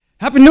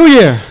Happy New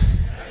Year.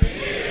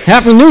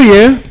 Happy New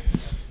Year.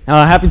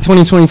 Happy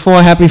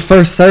 2024. Happy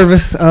first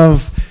service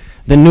of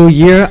the new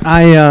year.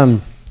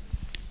 I've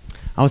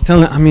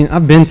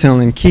been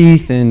telling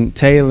Keith and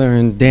Taylor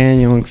and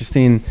Daniel and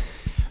Christine,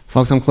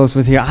 folks I'm close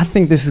with here, I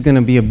think this is going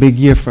to be a big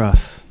year for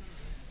us.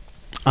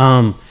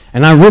 And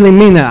I really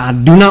mean that. I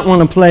do not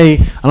want to play,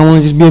 I don't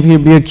want to just be up here,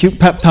 be a cute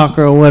pep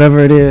talker or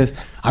whatever it is.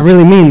 I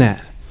really mean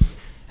that.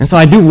 And so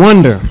I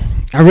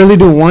really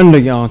do wonder,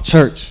 y'all,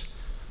 church.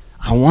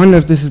 I wonder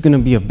if this is going to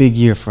be a big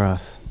year for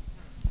us.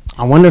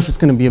 I wonder if it's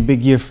going to be a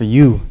big year for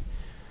you.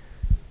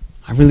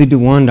 I really do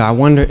wonder. I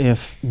wonder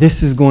if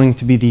this is going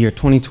to be the year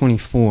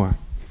 2024,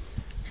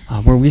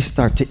 where we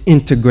start to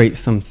integrate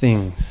some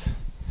things,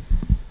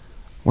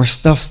 where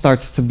stuff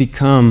starts to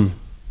become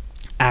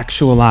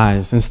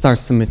actualized and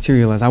starts to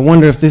materialize. I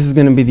wonder if this is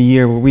going to be the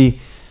year where we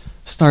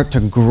start to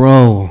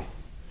grow.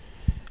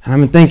 And I've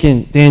been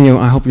thinking, Daniel,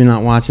 I hope you're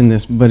not watching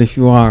this, but if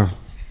you are,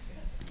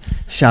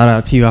 shout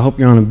out to you. I hope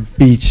you're on a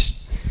beach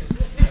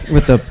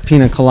with a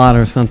pina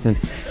colada or something.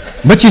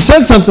 But you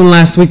said something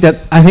last week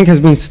that I think has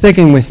been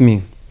sticking with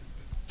me.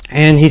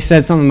 And he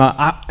said something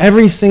about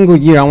every single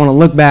year I want to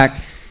look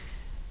back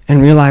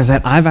and realize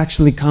that I've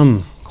actually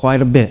come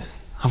quite a bit.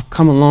 I've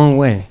come a long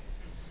way.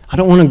 I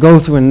don't want to go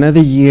through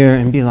another year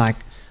and be like,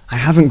 I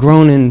haven't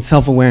grown in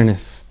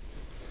self-awareness.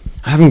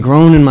 I haven't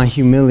grown in my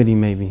humility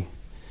maybe.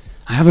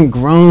 I haven't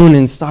grown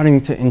in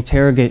starting to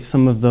interrogate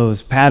some of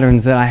those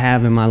patterns that I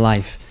have in my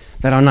life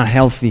that are not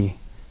healthy.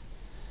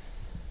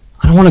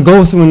 I don't want to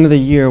go through another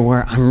year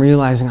where I'm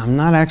realizing I'm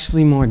not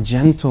actually more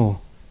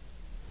gentle.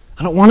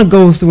 I don't want to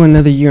go through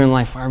another year in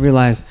life where I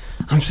realize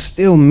I'm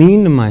still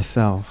mean to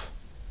myself.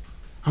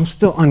 I'm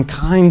still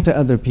unkind to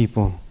other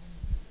people.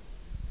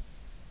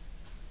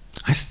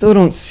 I still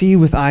don't see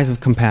with eyes of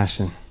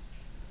compassion.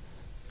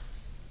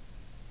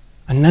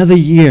 Another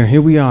year,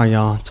 here we are,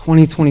 y'all,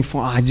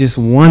 2024. I just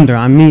wonder,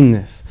 I mean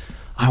this.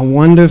 I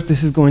wonder if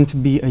this is going to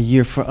be a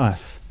year for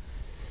us.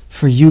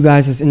 For you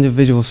guys as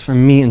individuals, for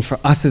me, and for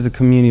us as a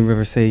community of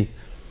River City,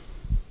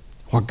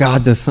 where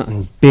God does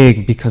something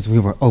big because we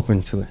were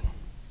open to it.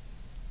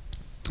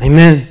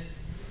 Amen.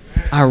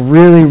 I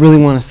really, really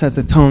want to set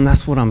the tone.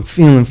 That's what I'm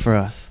feeling for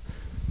us.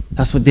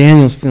 That's what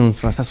Daniel's feeling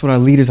for us. That's what our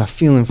leaders are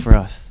feeling for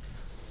us.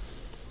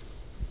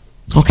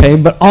 Okay,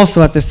 but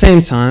also at the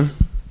same time,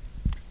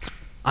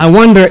 I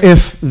wonder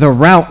if the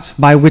route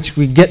by which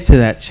we get to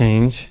that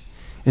change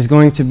is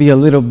going to be a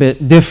little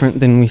bit different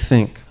than we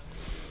think.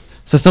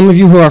 So some of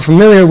you who are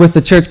familiar with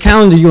the church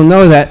calendar, you'll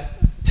know that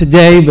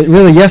today, but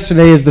really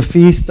yesterday, is the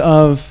feast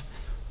of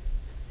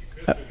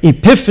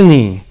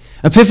Epiphany.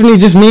 Epiphany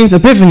just means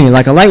epiphany,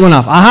 like a light went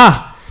off.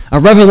 Aha! A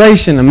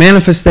revelation, a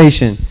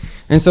manifestation.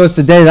 And so it's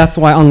today, that's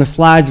why on the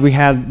slides we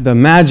have the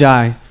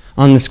Magi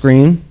on the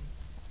screen.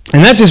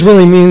 And that just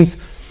really means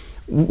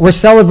we're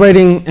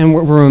celebrating and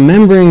we're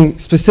remembering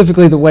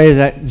specifically the way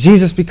that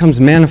Jesus becomes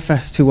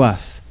manifest to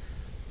us.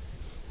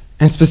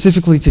 And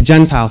specifically to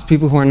Gentiles,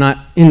 people who are not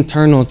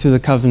internal to the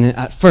covenant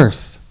at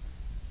first.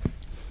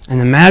 And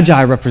the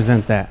Magi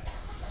represent that.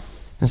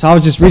 And so I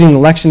was just reading the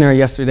lectionary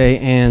yesterday,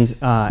 and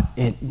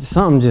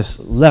something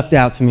just leapt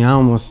out to me. I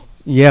almost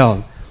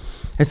yelled.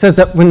 It says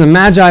that when the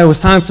Magi, it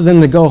was time for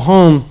them to go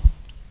home,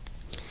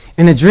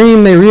 in a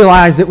dream they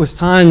realized it was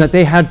time that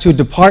they had to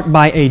depart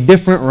by a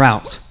different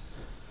route.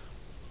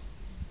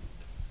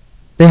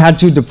 They had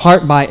to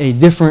depart by a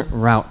different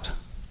route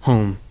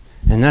home.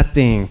 And that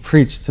thing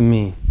preached to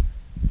me.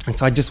 And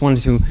so I just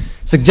wanted to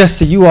suggest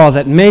to you all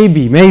that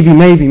maybe,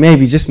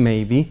 just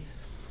maybe,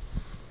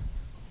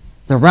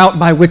 the route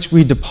by which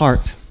we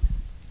depart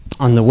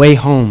on the way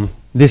home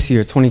this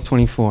year,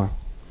 2024,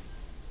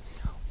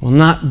 will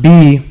not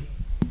be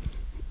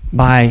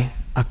by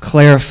a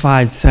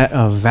clarified set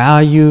of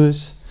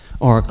values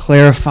or a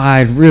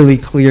clarified, really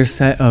clear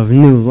set of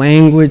new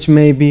language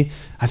maybe,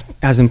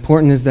 as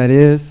important as that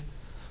is.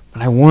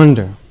 But I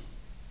wonder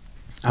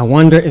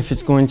if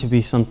it's going to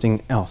be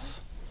something else.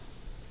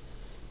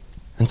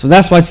 And so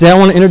that's why today I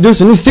want to introduce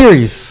a new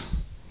series.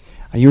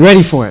 Are you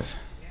ready for it?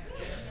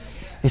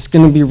 It's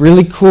going to be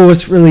really cool.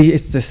 It's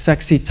the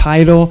sexy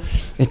title.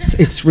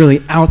 It's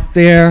really out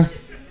there.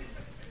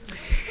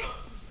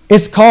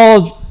 It's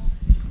called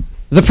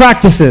The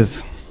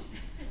Practices.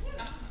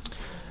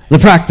 The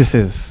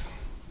Practices.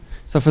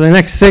 So for the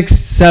next 6,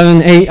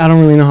 7, 8, I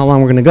don't really know how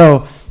long we're going to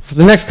go. For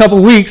the next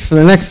couple weeks, for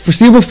the next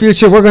foreseeable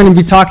future, we're going to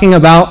be talking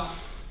about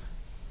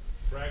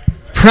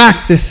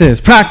practices.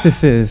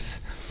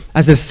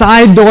 As a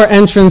side door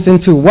entrance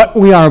into what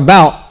we are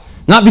about.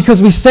 Not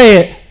because we say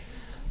it,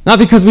 not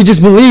because we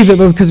just believe it,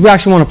 but because we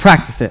actually want to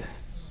practice it.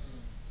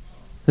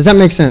 Does that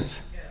make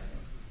sense?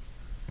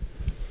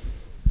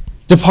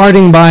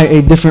 Departing by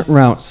a different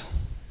route.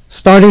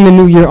 Starting the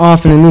new year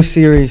off in a new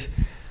series,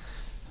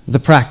 The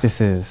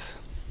Practices.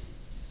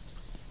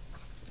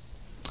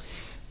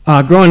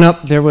 Growing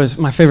up, there was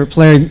my favorite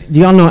player. Do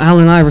y'all know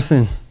Allen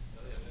Iverson?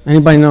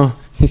 Anybody know?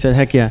 He said,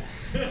 heck yeah.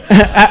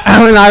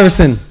 Allen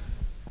Iverson.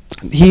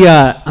 He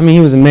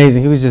was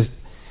amazing. He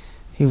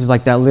was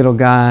like that little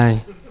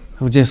guy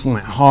who just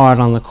went hard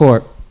on the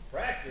court.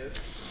 Practice.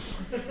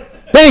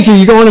 Thank you.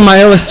 You're going to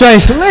my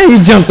illustration. Man,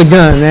 you jumped the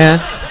gun,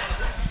 man.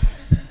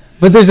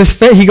 But there's this,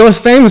 he goes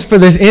famous for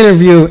this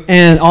interview,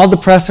 and all the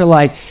press are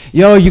like,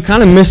 yo, you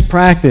kind of missed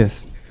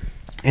practice.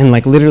 And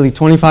like literally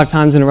 25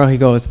 times in a row, he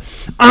goes,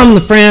 I'm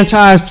the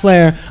franchise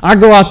player. I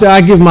go out there,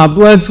 I give my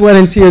blood, sweat,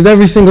 and tears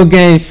every single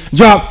game,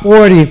 drop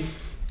 40,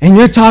 and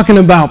you're talking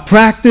about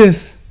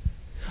practice?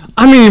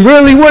 I mean,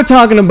 really, we're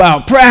talking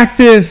about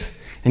practice.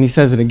 And he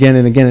says it again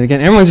and again and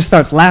again. Everyone just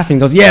starts laughing,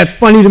 goes, yeah, it's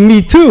funny to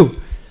me too.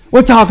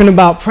 We're talking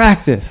about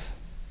practice.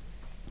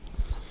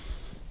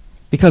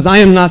 Because I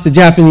am not the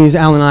Japanese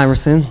Allen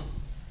Iverson,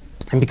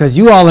 and because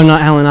you all are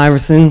not Allen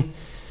Iverson,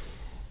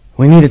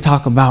 we need to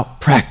talk about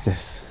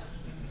practice.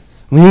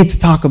 We need to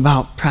talk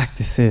about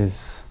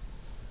practices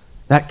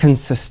that can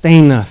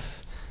sustain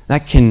us,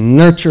 that can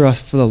nurture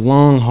us for the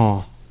long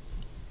haul.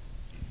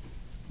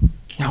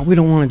 Now, we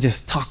don't want to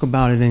just talk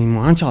about it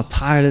anymore. Aren't y'all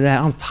tired of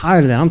that? I'm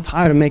tired of that. I'm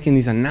tired of making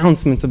these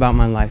announcements about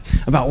my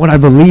life, about what I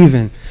believe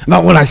in,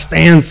 about what I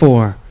stand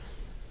for.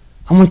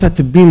 I want that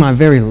to be my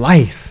very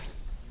life.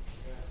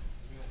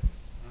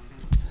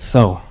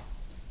 So,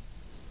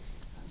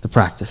 the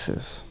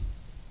practices.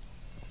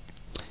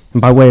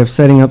 And by way of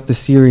setting up the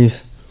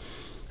series,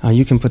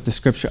 you can put the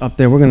scripture up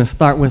there. We're going to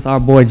start with our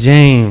boy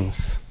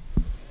James.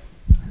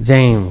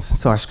 James.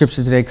 So our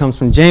scripture today comes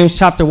from James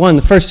chapter 1,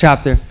 the first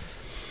chapter.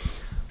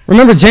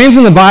 Remember, James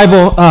in the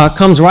Bible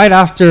comes right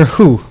after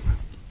who?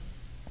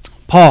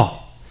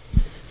 Paul.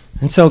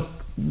 And so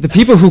the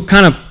people who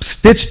kind of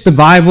stitched the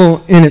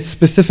Bible in its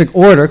specific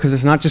order, because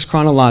it's not just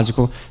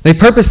chronological, they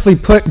purposely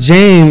put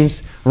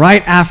James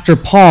right after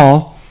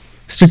Paul,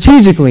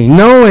 strategically,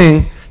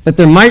 knowing that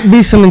there might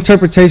be some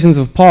interpretations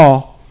of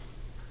Paul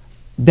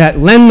that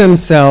lend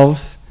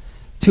themselves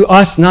to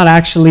us not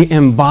actually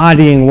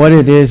embodying what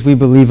it is we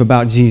believe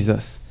about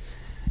Jesus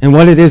and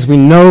what it is we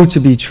know to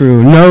be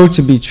true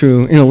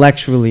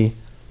intellectually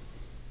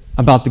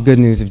about the good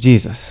news of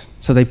Jesus.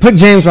 So they put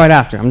James right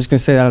after. I'm just going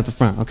to say that at the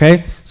front,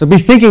 okay? So be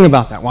thinking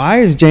about that. Why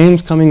is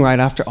James coming right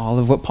after all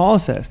of what Paul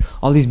says?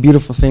 All these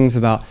beautiful things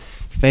about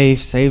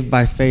faith, saved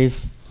by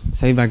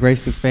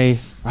grace through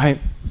faith, right?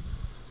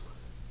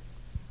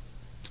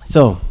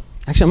 So,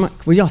 actually,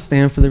 will y'all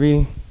stand for the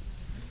reading?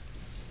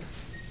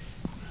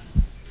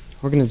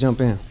 We're going to jump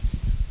in.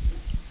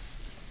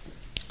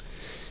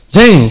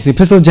 James, the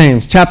Epistle of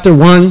James, chapter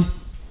 1,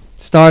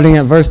 starting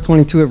at verse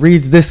 22, it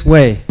reads this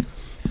way.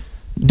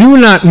 Do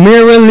not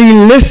merely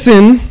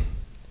listen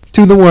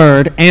to the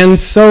word and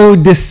so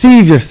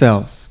deceive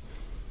yourselves.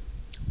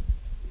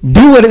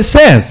 Do what it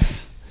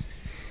says.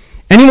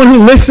 Anyone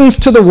who listens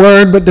to the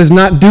word but does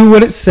not do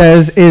what it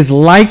says is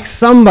like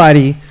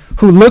somebody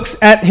who looks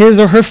at his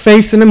or her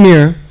face in a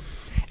mirror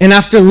and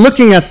after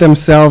looking at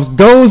themselves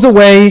goes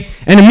away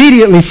and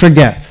immediately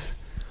forgets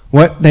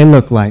what they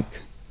look like.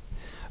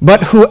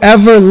 But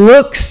whoever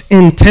looks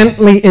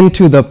intently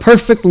into the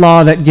perfect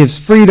law that gives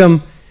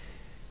freedom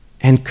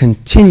and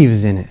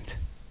continues in it,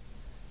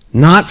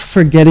 not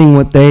forgetting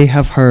what they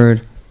have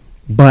heard,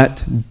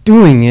 but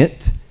doing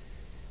it,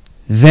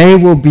 they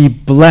will be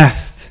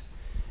blessed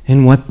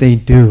in what they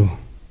do.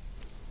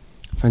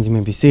 Friends, you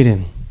may be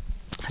seated.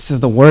 This is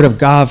the word of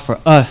God for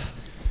us,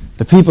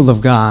 the people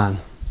of God.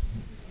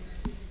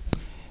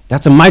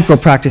 That's a micro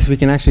practice we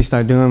can actually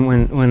start doing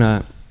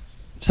when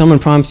someone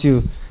prompts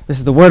you, this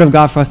is the word of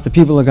God for us, the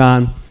people of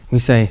God. We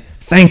say,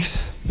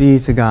 thanks be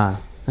to God.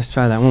 Let's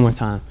try that one more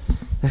time.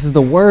 This is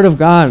the word of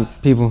God,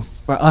 people,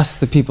 for us,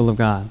 the people of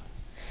God.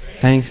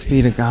 Thanks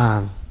be to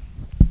God.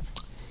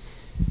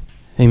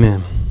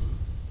 Amen.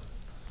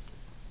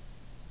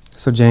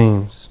 So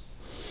James,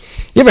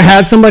 you ever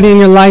had somebody in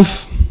your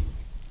life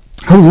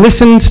who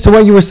listened to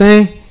what you were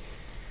saying,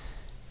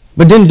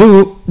 but didn't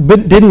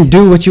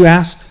do what you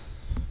asked?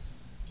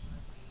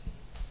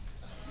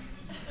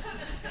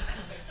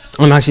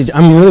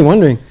 I'm really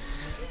wondering.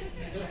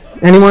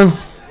 Anyone?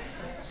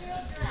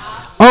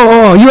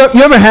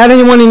 You ever had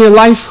anyone in your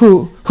life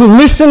who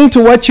listened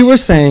to what you were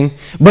saying,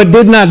 but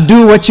did not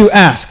do what you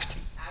asked?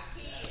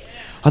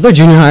 Are there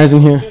junior highs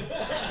in here?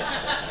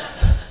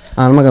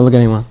 I'm not going to look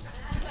at anyone.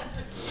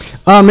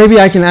 Maybe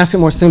I can ask it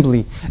more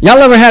simply. Y'all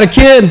ever had a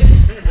kid?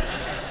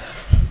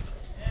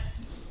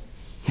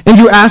 And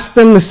you asked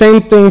them the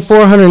same thing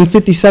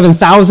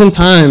 457,000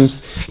 times,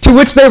 to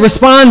which they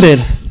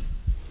responded,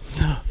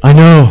 I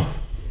know.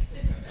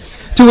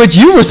 To which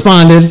you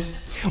responded,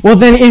 well,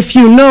 then if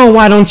you know,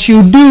 why don't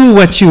you do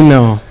what you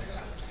know?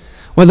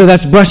 Whether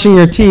that's brushing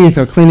your teeth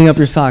or cleaning up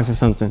your socks or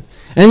something.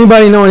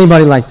 Anybody know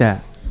anybody like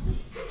that?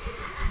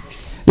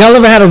 Y'all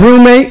ever had a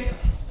roommate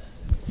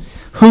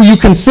who you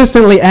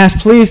consistently ask,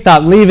 please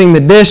stop leaving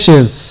the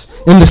dishes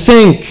in the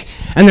sink?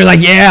 And they're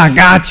like, yeah, I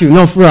got you.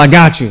 No, for real, I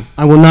got you.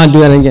 I will not do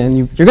that again.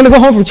 You're going to go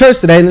home from church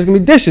today and there's going to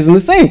be dishes in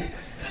the sink.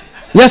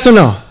 Yes or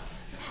no?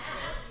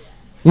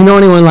 You know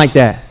anyone like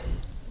that?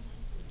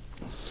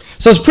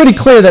 So it's pretty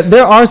clear that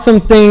there are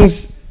some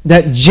things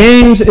that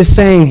James is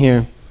saying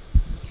here.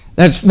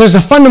 There's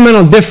a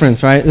fundamental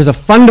difference, right? There's a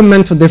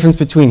fundamental difference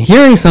between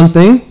hearing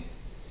something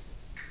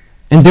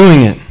and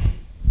doing it,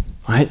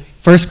 right?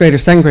 First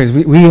graders, second graders,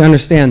 we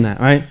understand that,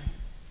 right?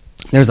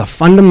 There's a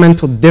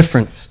fundamental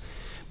difference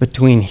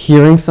between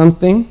hearing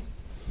something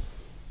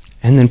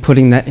and then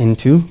putting that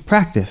into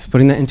practice,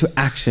 putting that into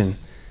action.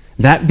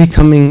 That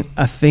becoming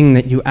a thing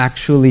that you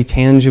actually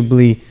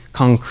tangibly,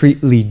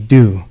 concretely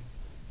do.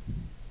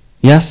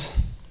 Yes?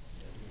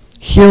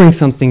 Hearing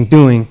something,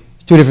 doing,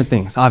 two different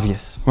things,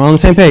 obvious. We're all on the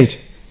same page.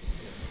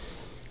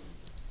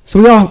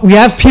 So we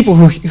have people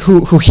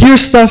who hear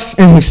stuff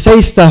and who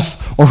say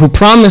stuff or who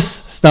promise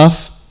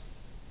stuff,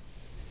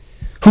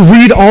 who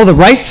read all the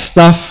right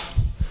stuff,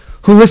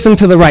 who listen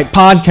to the right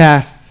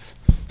podcasts,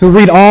 who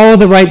read all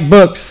the right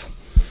books,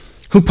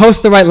 who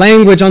post the right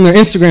language on their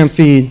Instagram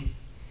feed,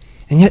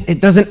 and yet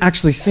it doesn't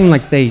actually seem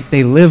like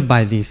they live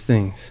by these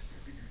things.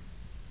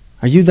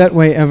 Are you that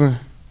way ever?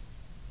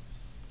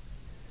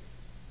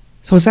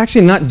 So it's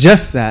actually not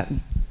just that.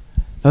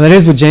 Though that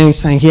is what James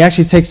is saying. He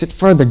actually takes it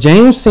further.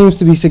 James seems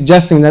to be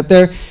suggesting that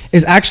there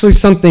is actually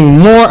something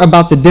more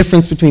about the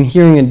difference between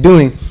hearing and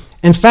doing.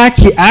 In fact,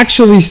 he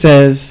actually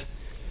says,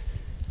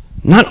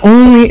 not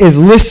only is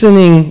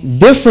listening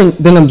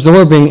different than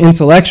absorbing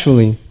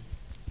intellectually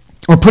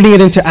or putting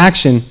it into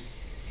action,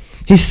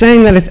 he's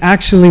saying that it's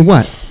actually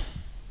what?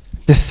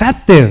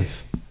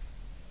 Deceptive.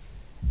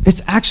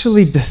 It's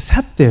actually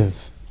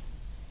deceptive.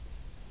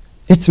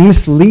 It's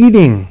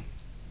misleading.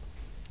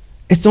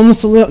 It's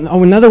almost a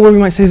little, another word we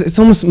might say is it's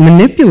almost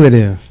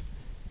manipulative.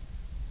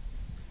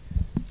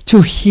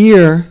 To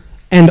hear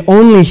and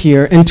only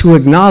hear and to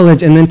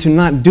acknowledge and then to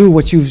not do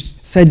what you've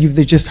said you've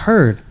just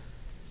heard.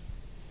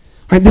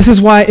 Right? This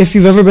is why if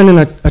you've ever been in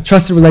a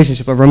trusted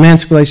relationship, a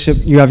romantic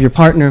relationship, you have your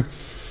partner,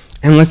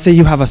 and let's say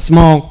you have a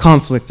small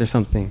conflict or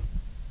something.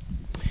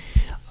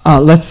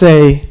 Let's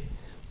say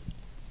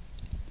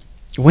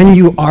when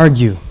you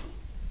argue,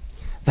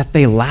 that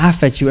they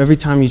laugh at you every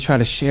time you try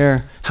to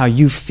share how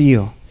you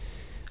feel.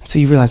 So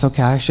you realize,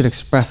 okay, I should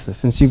express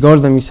this. And so you go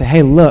to them and you say,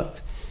 hey,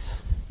 look,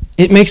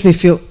 it makes me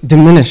feel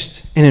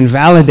diminished and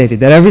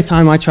invalidated that every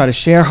time I try to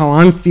share how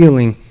I'm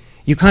feeling,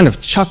 you kind of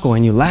chuckle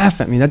and you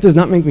laugh at me. That does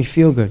not make me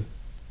feel good.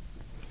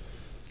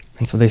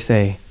 And so they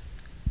say,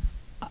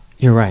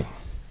 you're right.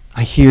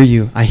 I hear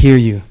you. I hear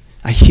you.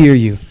 I hear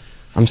you.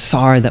 I'm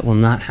sorry, that will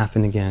not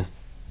happen again.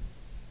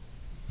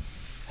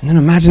 And then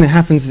imagine it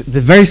happens,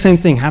 the very same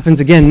thing happens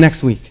again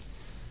next week.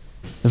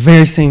 The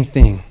very same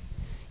thing.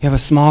 You have a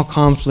small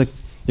conflict,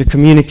 you're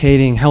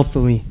communicating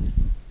healthily,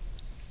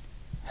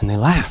 and they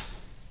laugh.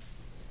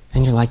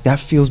 And you're like, that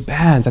feels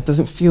bad, that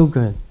doesn't feel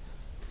good.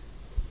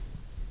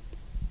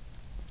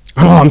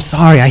 Oh, I'm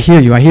sorry, I hear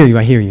you, I hear you,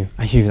 I hear you,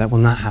 I hear you, that will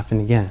not happen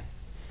again.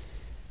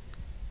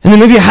 And then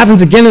maybe it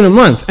happens again in a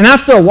month. And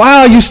after a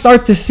while, you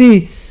start to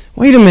see,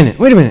 wait a minute.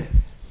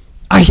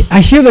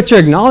 I hear that you're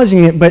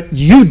acknowledging it, but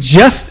you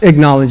just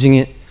acknowledging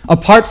it,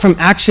 apart from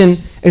action,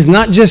 is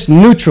not just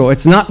neutral.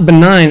 It's not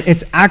benign.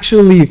 It's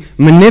actually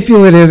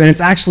manipulative, and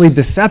it's actually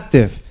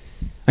deceptive.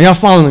 Are y'all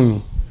following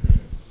me?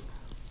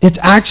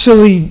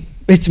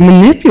 It's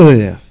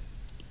manipulative.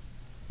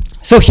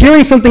 So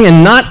hearing something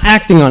and not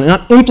acting on it,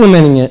 not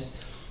implementing it,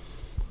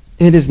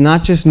 it is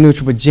not just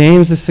neutral, but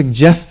James is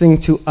suggesting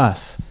to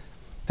us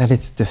that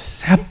it's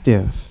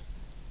deceptive.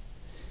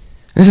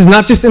 This is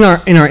not just in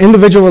our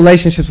individual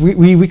relationships.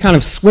 We kind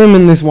of swim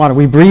in this water.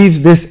 We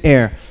breathe this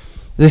air.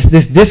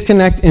 This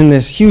disconnect in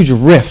this huge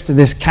rift,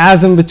 this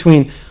chasm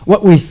between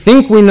what we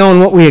think we know and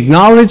what we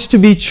acknowledge to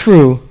be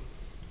true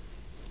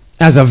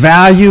as a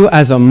value,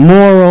 as a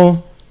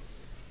moral,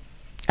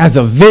 as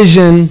a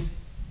vision,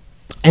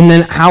 and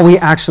then how we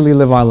actually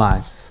live our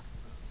lives.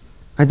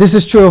 Right? This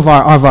is true of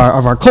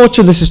our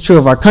culture. This is true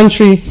of our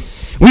country.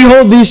 We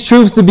hold these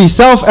truths to be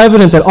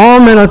self-evident that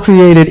all men are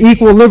created,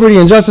 equal liberty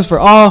and justice for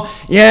all.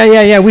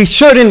 Yeah. We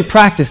sure didn't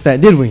practice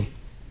that, did we?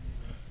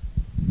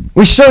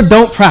 We sure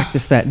don't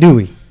practice that, do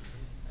we?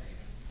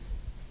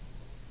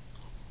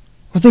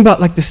 Well, think about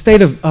like the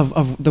state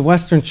of the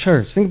Western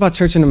church. Think about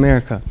church in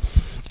America.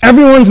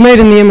 Everyone's made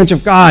in the image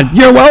of God.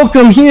 You're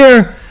welcome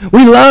here.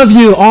 We love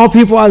you. All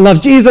people I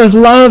love. Jesus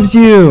loves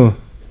you.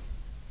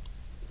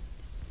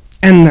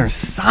 And they're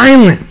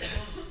silent.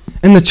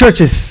 And the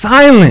church is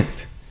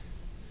silent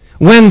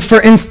when,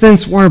 for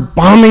instance, we're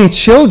bombing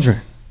children.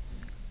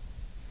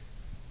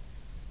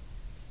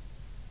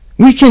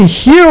 We can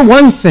hear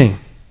one thing,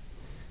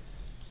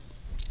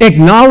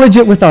 acknowledge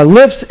it with our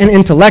lips and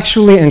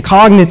intellectually and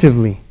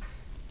cognitively.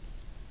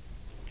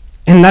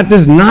 And that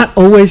does not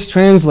always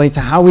translate to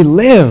how we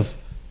live.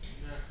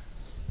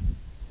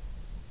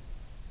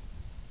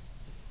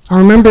 I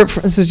remember,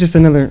 this is just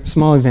another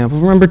small example.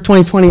 Remember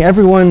 2020,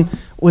 everyone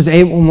was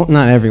able,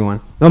 not everyone,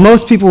 but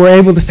most people were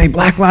able to say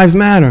Black Lives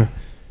Matter.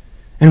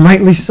 And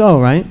rightly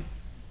so, right?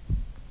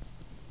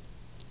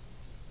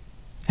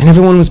 And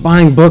everyone was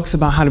buying books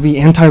about how to be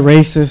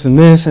anti-racist and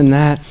this and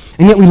that.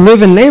 And yet we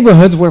live in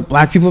neighborhoods where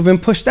black people have been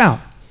pushed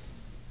out.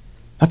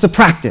 That's a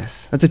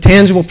practice. That's a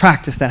tangible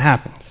practice that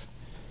happens.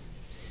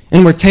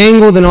 And we're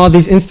tangled in all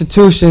these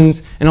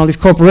institutions and all these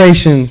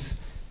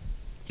corporations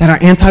that are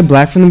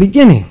anti-black from the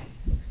beginning.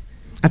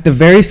 At the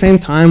very same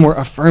time, we're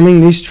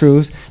affirming these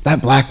truths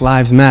that Black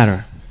lives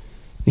matter.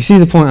 You see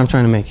the point I'm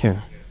trying to make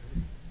here?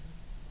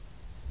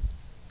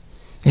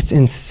 It's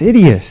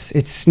insidious,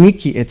 it's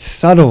sneaky, it's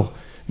subtle,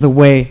 the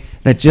way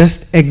that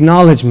just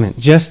acknowledgement,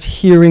 just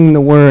hearing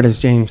the word, as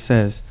James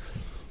says,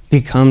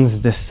 becomes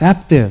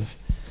deceptive.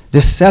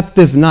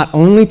 Deceptive not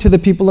only to the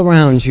people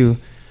around you,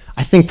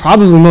 I think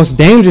probably most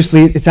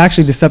dangerously, it's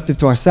actually deceptive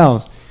to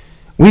ourselves.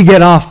 We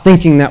get off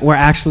thinking that we're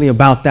actually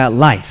about that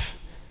life,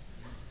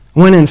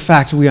 when in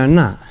fact we are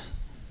not.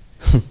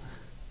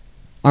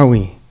 Are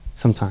we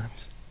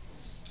sometimes?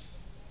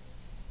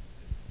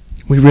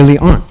 We really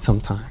aren't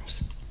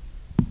sometimes.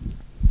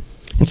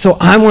 And so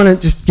I want to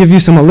just give you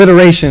some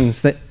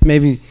alliterations that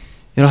maybe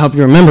it'll help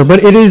you remember.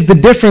 But it is the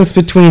difference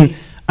between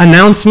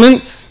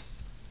announcements.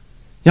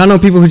 Y'all know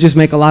people who just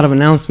make a lot of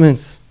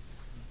announcements?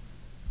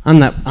 I'm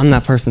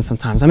that person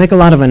sometimes. I make a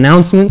lot of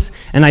announcements,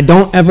 and I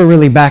don't ever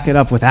really back it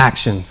up with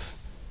actions.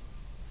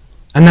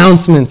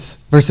 Announcements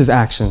versus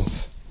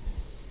actions.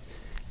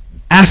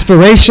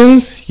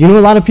 Aspirations. You know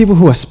a lot of people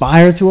who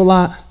aspire to a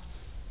lot?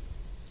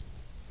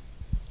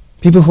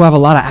 People who have a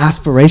lot of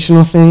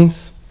aspirational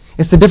things.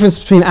 It's the difference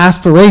between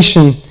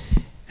aspiration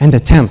and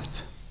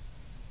attempt.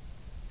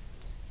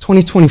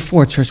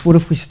 2024, church, what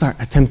if we start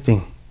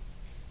attempting?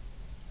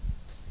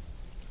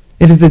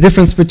 It is the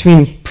difference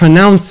between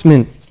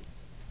pronouncement.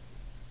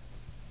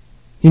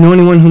 You know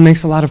anyone who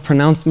makes a lot of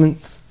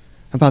pronouncements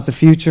about the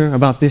future,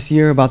 about this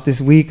year, about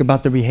this week,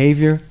 about their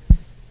behavior?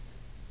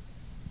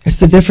 It's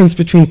the difference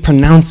between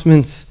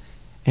pronouncements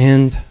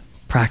and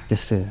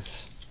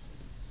practices.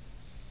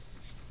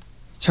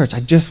 Church,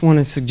 I just want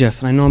to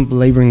suggest, and I know I'm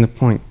belaboring the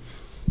point,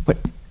 but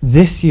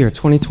this year,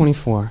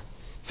 2024,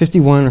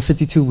 51 or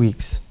 52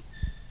 weeks,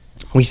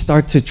 we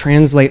start to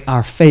translate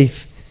our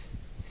faith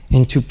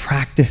into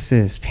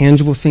practices,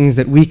 tangible things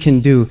that we can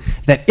do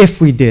that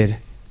if we did,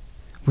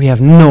 we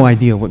have no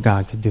idea what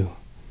God could do.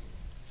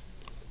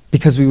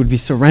 Because we would be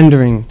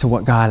surrendering to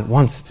what God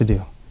wants to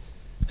do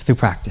through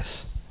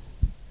practice.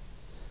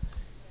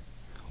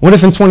 What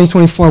if in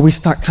 2024 we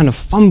start kind of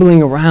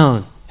fumbling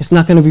around? It's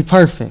not going to be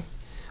perfect.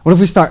 What if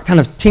we start kind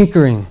of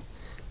tinkering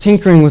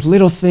with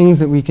little things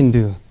that we can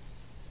do?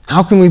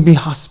 How can we be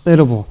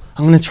hospitable?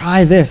 I'm going to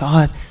try this.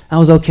 Oh, that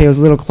was okay. It was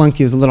a little clunky.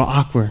 It was a little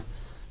awkward.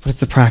 But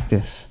it's a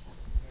practice.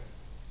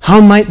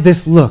 How might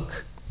this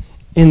look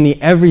in the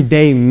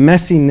everyday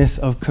messiness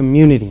of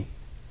community?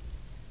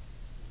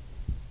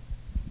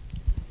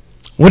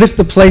 What if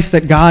the place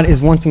that God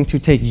is wanting to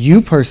take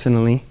you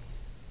personally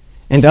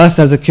and us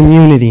as a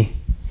community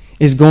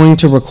is going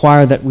to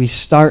require that we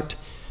start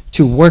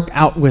to work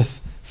out with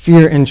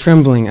fear and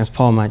trembling, as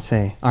Paul might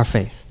say, our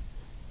faith?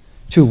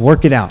 To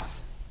work it out.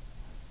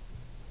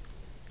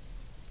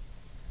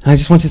 And I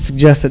just want to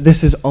suggest that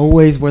this is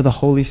always where the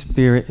Holy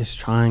Spirit is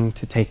trying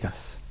to take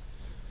us.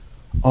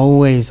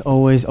 Always,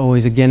 always,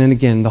 always, again and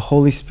again, the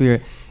Holy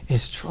Spirit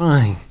is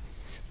trying,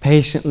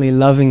 patiently,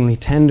 lovingly,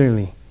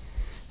 tenderly,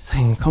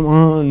 saying, come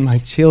on, my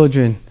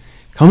children.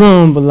 Come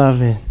on,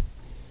 beloved.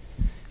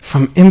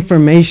 From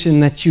information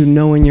that you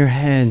know in your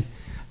head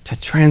to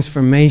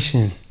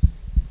transformation.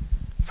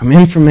 From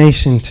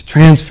information to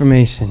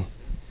transformation.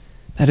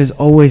 That is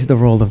always the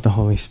role of the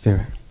Holy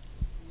Spirit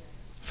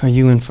for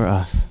you and for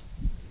us.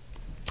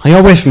 Are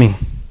y'all with me?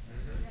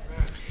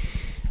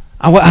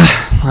 I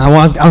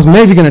was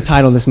maybe going to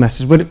title this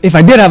message, but if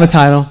I did have a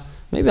title,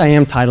 maybe I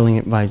am titling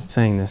it by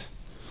saying this.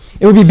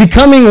 It would be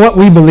becoming what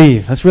we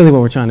believe. That's really what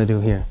we're trying to do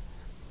here.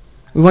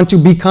 We want to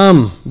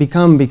becoming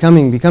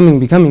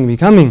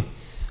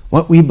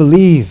what we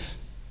believe.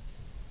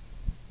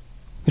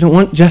 We don't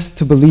want just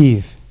to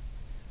believe.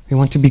 We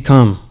want to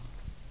become.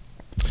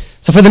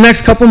 So for the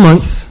next couple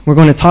months, we're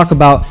going to talk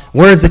about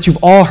words that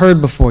you've all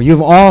heard before.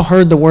 You've all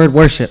heard the word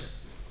worship.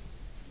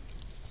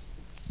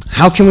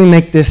 How can we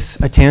make this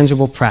a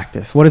tangible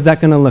practice? What is that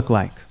going to look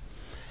like?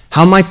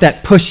 How might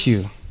that push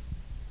you?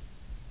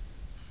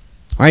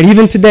 All right,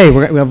 even today,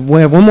 we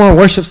have one more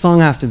worship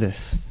song after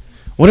this.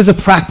 What is a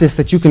practice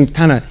that you can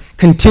kind of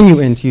continue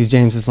in, to use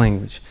James's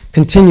language?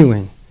 Continue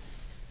in.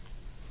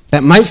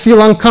 That might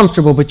feel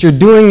uncomfortable, but you're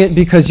doing it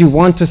because you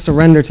want to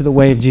surrender to the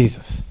way of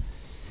Jesus.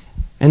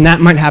 And that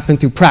might happen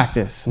through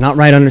practice, not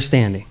right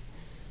understanding.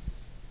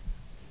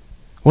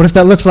 What if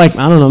that looks like,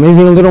 I don't know,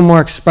 maybe a little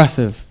more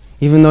expressive,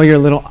 even though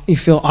you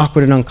feel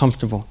awkward and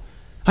uncomfortable?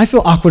 I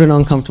feel awkward and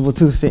uncomfortable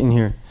too, sitting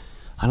here.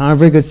 I'm not a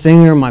very good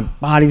singer. My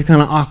body's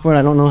kind of awkward.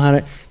 I don't know how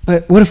to.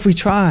 But what if we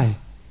try?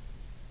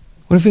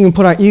 What if we can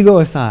put our ego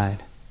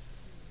aside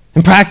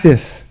and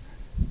practice?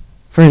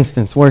 For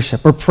instance,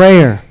 worship or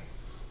prayer.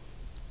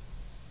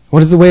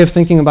 What is the way of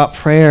thinking about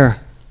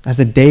prayer as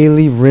a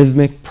daily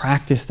rhythmic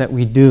practice that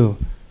we do?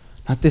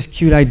 Not this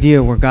cute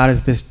idea where God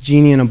is this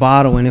genie in a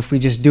bottle, and if we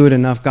just do it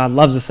enough, God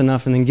loves us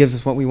enough and then gives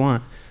us what we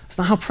want. That's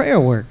not how prayer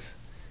works.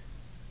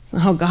 It's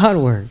not how God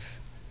works.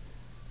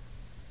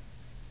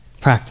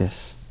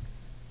 Practice.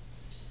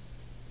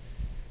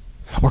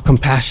 Or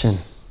compassion.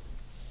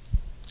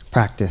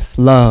 Practice.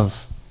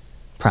 Love.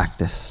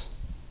 Practice.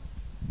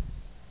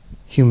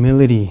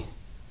 Humility.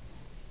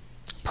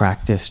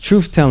 Practice.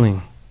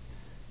 Truth-telling.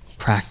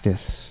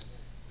 Practice.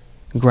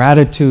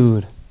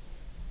 Gratitude.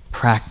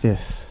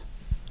 Practice.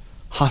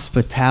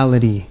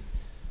 Hospitality.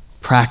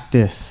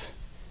 Practice.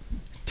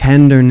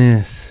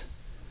 tenderness,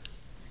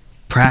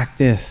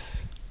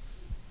 practice.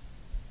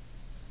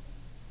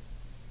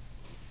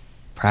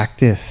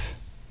 Practice.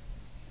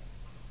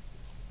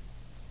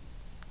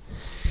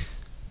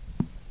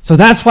 So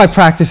that's why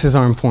practices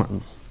are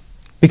important.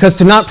 Because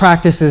to not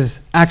practice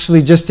is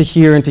actually just to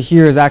hear, and to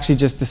hear is actually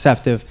just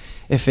deceptive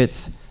if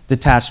it's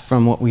detached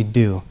from what we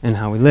do and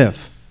how we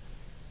live.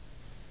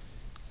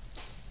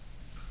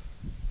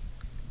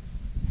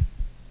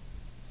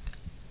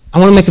 I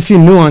want to make a few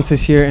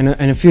nuances here and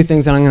a few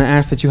things that I'm going to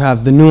ask that you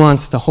have the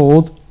nuance to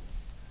hold,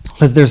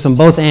 because there's some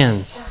both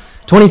ands.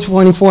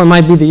 2024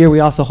 might be the year we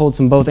also hold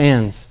some both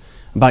ands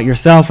about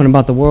yourself and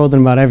about the world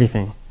and about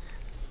everything.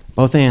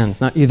 Both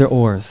ands, not either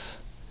ors.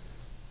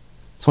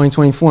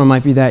 2024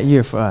 might be that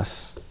year for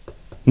us.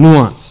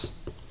 Nuance.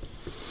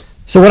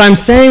 So what I'm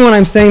saying when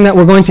I'm saying that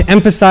we're going to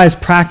emphasize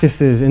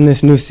practices in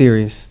this new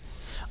series,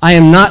 I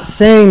am not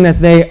saying that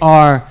they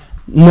are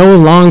no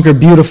longer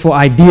beautiful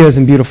ideas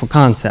and beautiful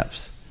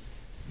concepts.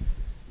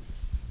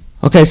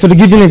 Okay, so to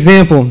give you an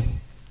example,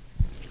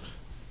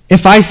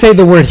 if I say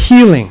the word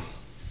healing,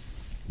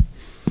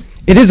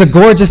 it is a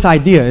gorgeous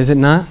idea, is it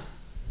not?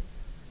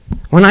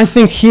 When I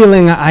think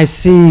healing, I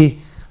see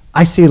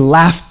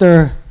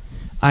laughter,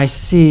 I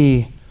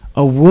see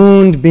a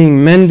wound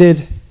being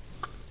mended,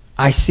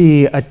 I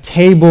see a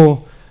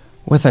table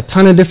with a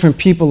ton of different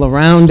people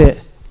around it,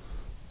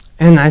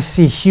 and I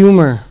see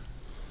humor,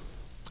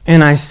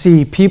 and I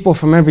see people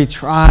from every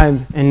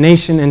tribe and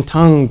nation and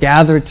tongue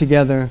gathered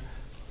together,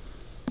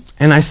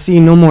 and I see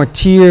no more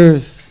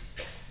tears,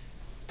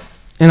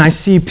 and I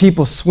see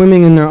people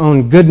swimming in their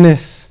own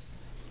goodness.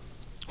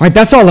 Right?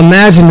 That's all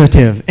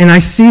imaginative, and I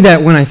see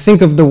that when I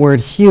think of the word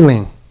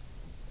healing.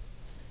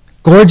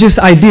 Gorgeous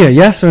idea,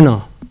 yes or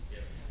no?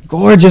 Yes.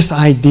 Gorgeous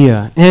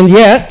idea. And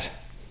yet,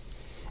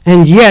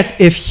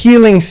 if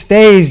healing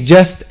stays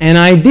just an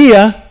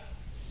idea,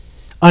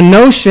 a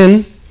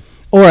notion,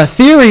 or a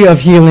theory of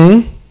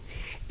healing,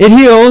 it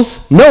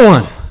heals no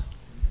one.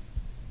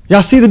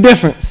 Y'all see the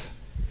difference?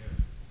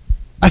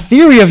 A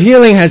theory of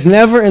healing has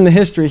never in the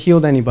history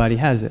healed anybody,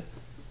 has it?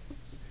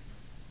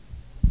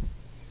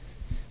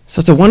 So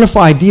it's a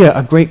wonderful idea,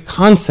 a great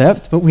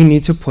concept, but we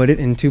need to put it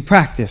into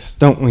practice,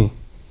 don't we?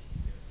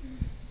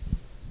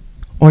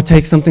 Or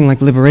take something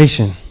like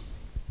liberation.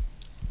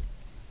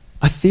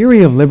 A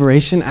theory of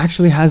liberation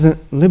actually hasn't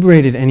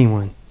liberated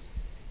anyone.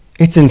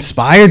 It's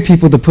inspired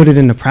people to put it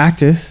into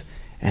practice,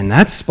 and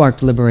that's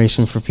sparked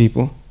liberation for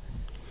people.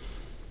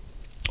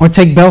 Or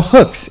take bell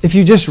hooks. If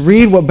you just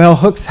read what bell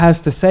hooks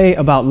has to say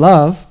about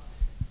love,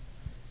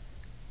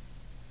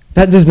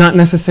 that does not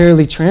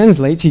necessarily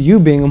translate to you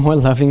being a more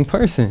loving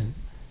person.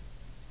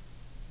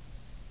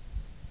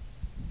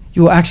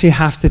 You will actually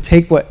have to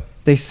take what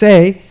they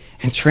say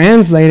and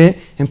translate it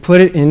and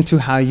put it into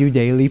how you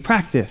daily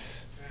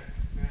practice.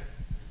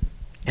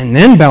 And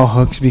then bell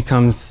hooks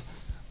becomes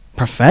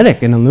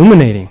prophetic and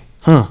illuminating.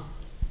 And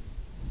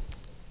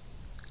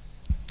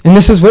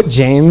this is what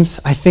James,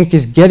 I think,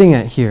 is getting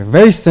at here.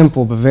 Very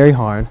simple, but very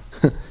hard.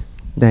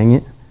 Dang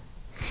it.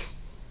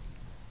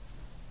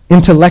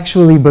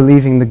 Intellectually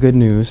believing the good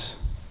news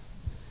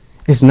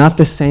is not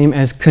the same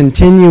as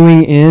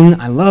continuing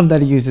in, I love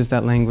that he uses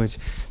that language,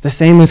 the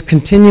same as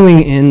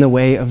continuing in the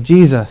way of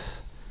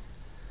Jesus.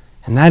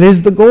 And that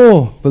is the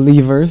goal,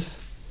 believers,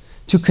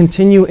 to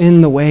continue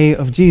in the way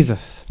of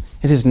Jesus.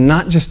 It is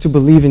not just to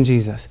believe in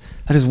Jesus.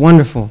 That is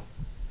wonderful.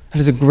 That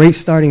is a great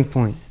starting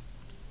point.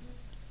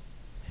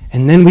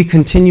 And then we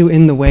continue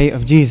in the way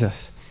of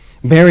Jesus,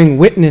 bearing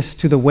witness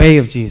to the way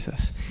of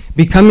Jesus,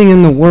 becoming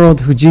in the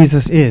world who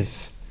Jesus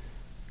is.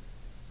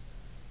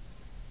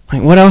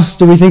 Like, what else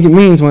do we think it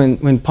means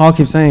when Paul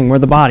keeps saying we're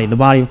the body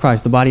of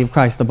Christ, the body of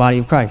Christ, the body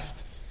of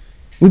Christ?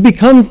 We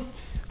become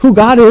who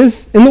God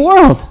is in the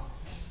world.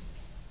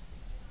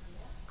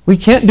 We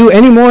can't do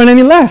any more and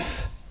any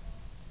less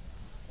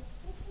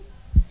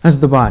as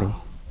the body.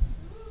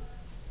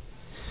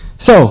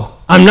 So,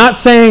 I'm not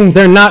saying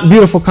they're not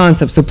beautiful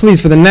concepts, so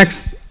please, for the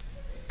next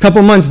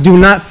couple months, do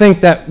not think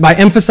that by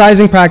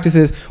emphasizing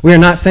practices, we are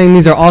not saying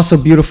these are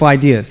also beautiful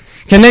ideas.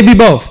 Can they be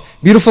both?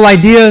 Beautiful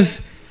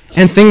ideas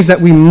and things that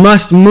we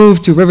must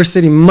move to, River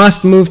City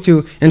must move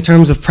to in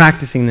terms of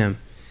practicing them.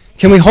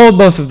 Can we hold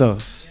both of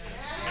those?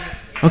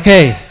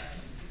 Okay.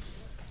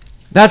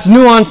 That's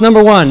nuance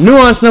number one.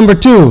 Nuance number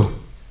two.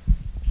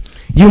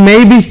 You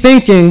may be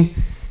thinking,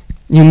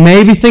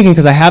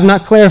 because I have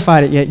not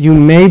clarified it yet, you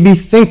may be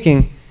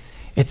thinking,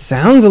 it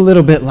sounds a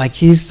little bit like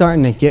he's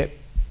starting to get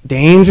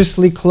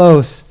dangerously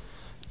close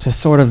to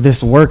sort of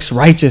this works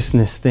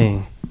righteousness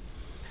thing.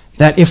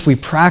 That if we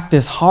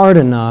practice hard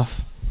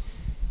enough,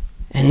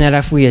 and that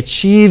if we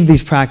achieve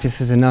these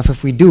practices enough,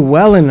 if we do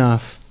well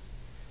enough,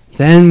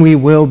 then we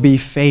will be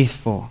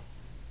faithful.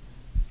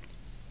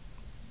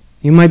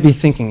 You might be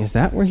thinking, is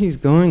that where he's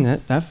going?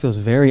 That feels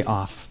very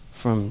off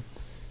from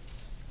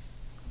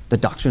the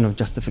doctrine of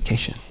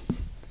justification.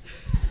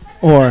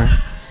 Or,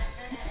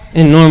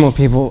 in normal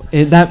people,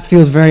 that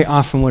feels very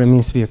off from what it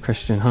means to be a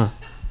Christian, huh?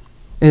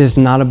 It is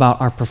not about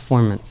our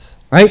performance,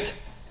 right?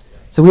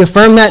 So we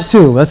affirm that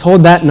too. Let's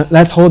hold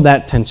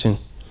that tension.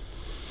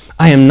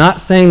 I am not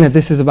saying that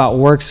this is about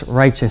works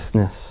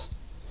righteousness.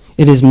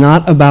 It is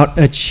not about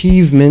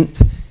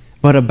achievement,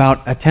 but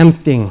about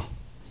attempting.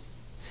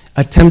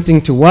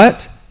 Attempting to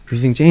what?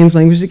 Using James'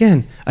 language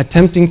again.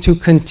 Attempting to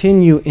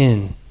continue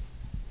in.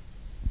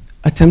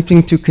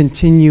 Attempting to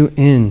continue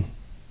in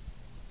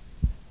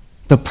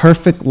the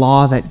perfect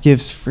law that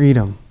gives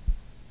freedom.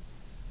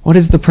 What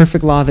is the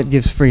perfect law that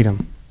gives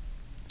freedom?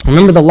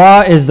 Remember, the law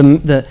is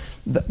the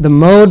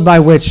mode by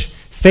which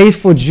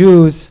faithful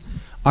Jews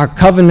are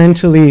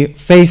covenantally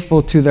faithful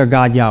to their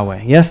God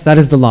Yahweh. Yes, that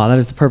is the law. That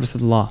is the purpose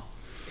of the law.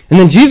 And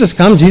then Jesus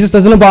comes. Jesus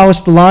doesn't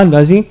abolish the law,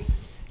 does he?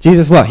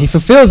 Jesus what? He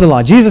fulfills the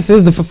law. Jesus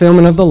is the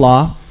fulfillment of the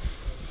law.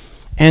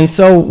 And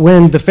so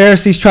when the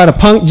Pharisees try to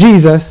punk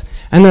Jesus,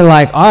 and they're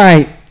like, all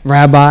right,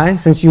 Rabbi,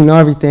 since you know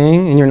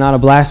everything and you're not a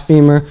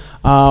blasphemer,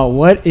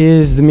 what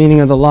is the meaning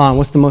of the law and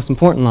what's the most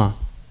important law?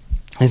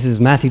 This is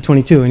Matthew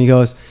 22, and he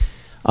goes,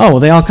 oh, well,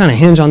 they all kind of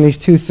hinge on these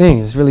two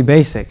things. It's really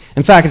basic.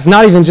 In fact, it's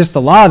not even just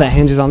the law that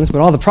hinges on this,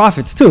 but all the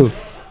prophets too.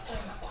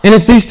 And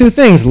it's these two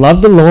things.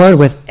 Love the Lord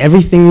with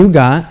everything you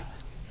got,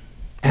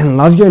 and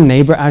love your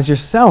neighbor as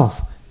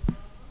yourself.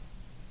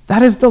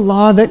 That is the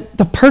law,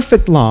 the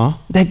perfect law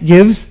that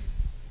gives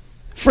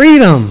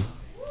freedom.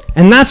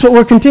 And that's what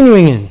we're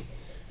continuing in.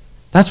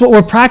 That's what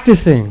we're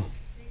practicing.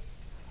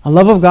 A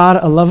love of God,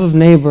 a love of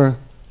neighbor,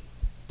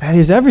 that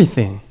is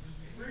everything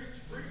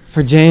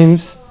for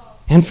James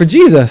and for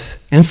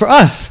Jesus and for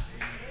us,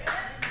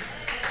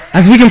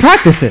 as we can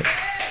practice it.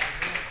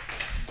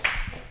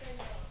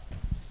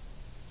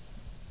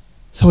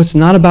 So it's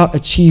not about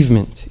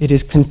achievement. It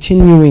is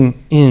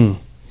continuing in.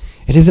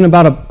 It isn't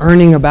about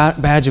earning a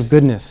badge of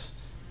goodness.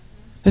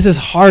 This is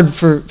hard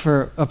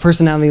for a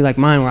personality like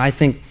mine, where I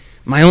think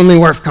my only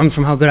worth comes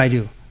from how good I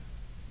do,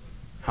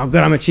 how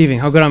good I'm achieving,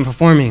 how good I'm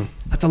performing.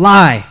 That's a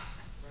lie.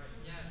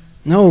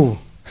 No.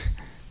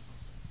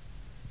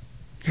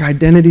 Your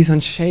identity is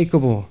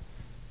unshakable.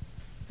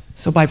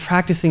 So by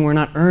practicing, we're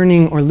not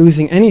earning or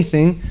losing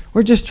anything.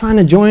 We're just trying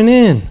to join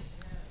in.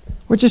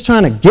 We're just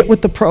trying to get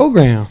with the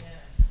program.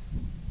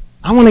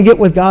 I want to get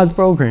with God's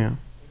program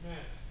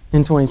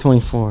in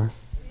 2024.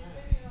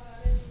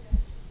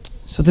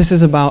 So this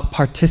is about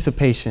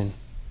participation.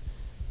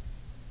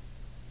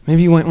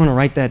 Maybe you might want to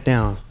write that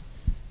down.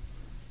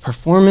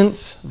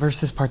 Performance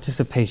versus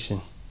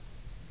participation.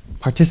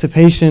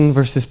 Participation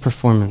versus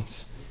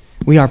performance.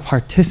 We are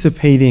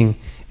participating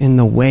in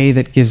the way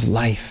that gives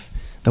life,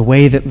 the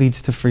way that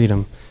leads to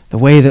freedom, the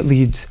way that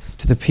leads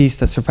to the peace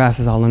that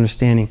surpasses all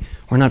understanding.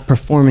 We're not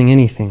performing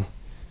anything.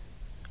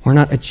 We're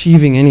not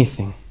achieving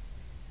anything.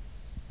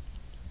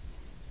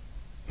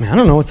 Man, I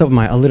don't know what's up with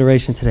my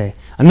alliteration today.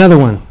 Another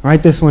one.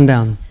 Write this one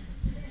down.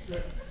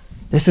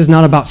 This is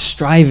not about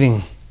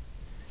striving.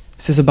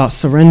 This is about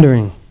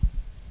surrendering.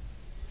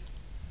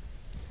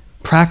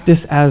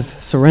 Practice as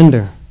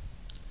surrender.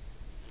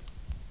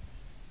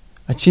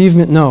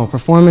 Achievement, no.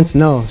 Performance,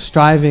 no.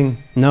 Striving,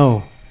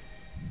 no.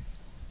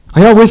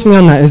 Are y'all with me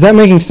on that? Is that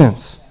making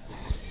sense?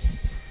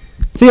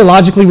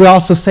 Theologically, we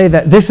also say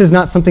that this is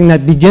not something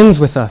that begins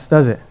with us,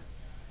 does it?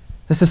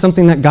 This is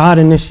something that God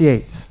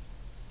initiates.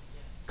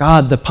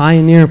 God, the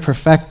pioneer,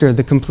 perfecter,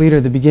 the completer,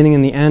 the beginning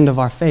and the end of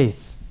our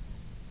faith.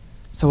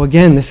 So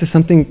again, this is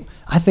something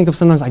I think of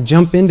sometimes I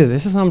jump into.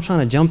 This is what I'm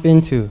trying to jump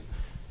into.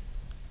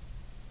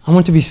 I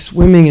want to be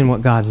swimming in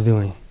what God's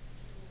doing.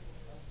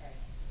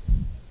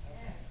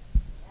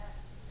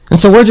 And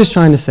so we're just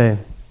trying to say,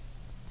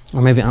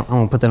 or maybe I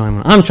won't put that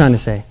on. I'm trying to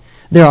say,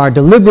 there are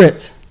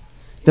deliberate,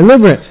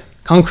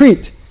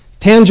 concrete,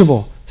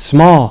 tangible,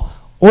 small,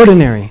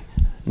 ordinary,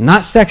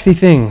 not sexy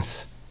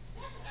things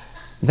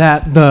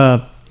that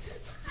the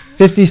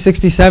 50,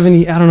 60,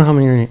 70, I don't know how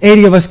many,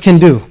 80 of us can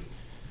do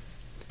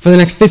for the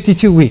next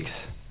 52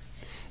 weeks.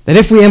 That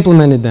if we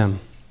implemented them,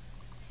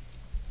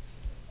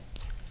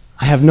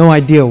 I have no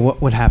idea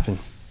what would happen.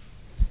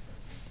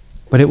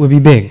 But it would be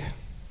big.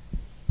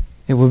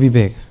 It would be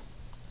big.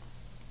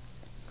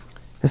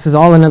 This is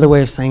all another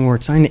way of saying we're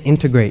trying to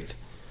integrate.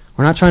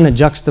 We're not trying to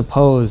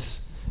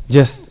juxtapose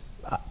just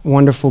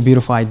wonderful,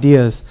 beautiful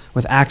ideas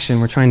with action.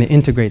 We're trying to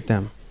integrate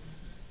them.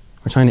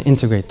 We're trying to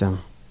integrate them.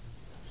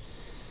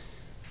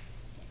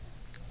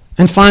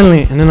 And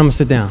finally, and then I'm going to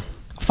sit down.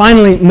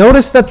 Finally,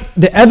 notice that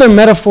the other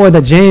metaphor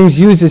that James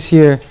uses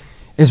here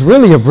is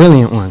really a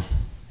brilliant one.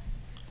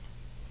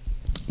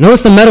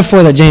 Notice the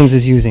metaphor that James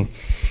is using.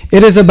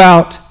 It is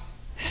about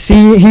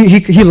seeing.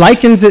 He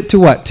likens it to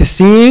what? To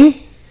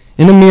seeing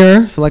in a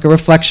mirror, so like a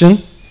reflection.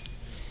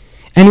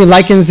 And he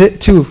likens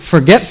it to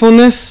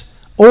forgetfulness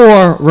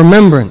or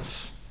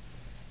remembrance.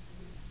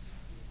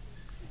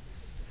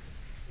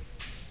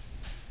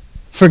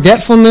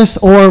 Forgetfulness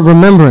or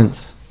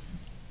remembrance.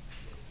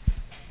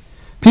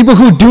 People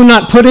who do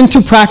not put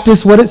into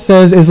practice what it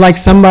says is like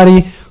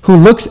somebody who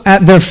looks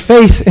at their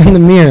face in the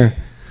mirror,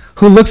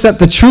 who looks at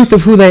the truth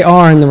of who they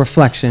are in the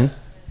reflection,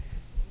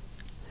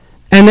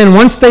 and then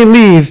once they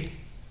leave,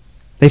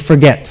 they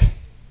forget.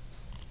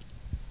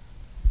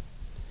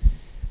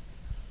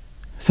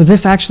 So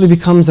this actually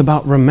becomes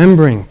about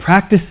remembering.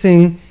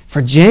 Practicing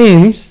for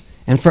James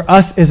and for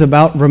us is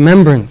about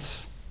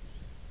remembrance.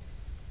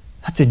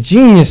 That's a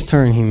genius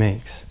turn he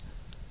makes.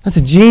 That's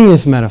a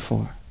genius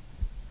metaphor.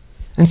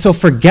 And so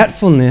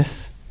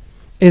forgetfulness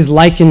is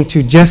likened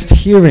to just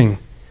hearing.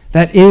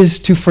 That is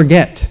to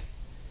forget.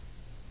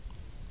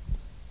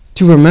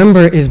 To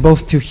remember is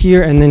both to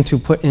hear and then to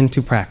put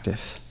into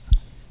practice.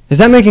 Is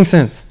that making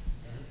sense?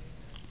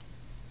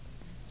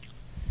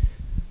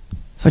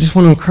 So I just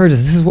want to encourage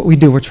us. This is what we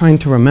do. We're trying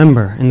to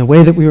remember. And the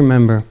way that we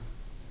remember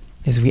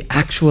is we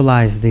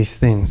actualize these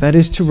things. That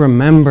is to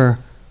remember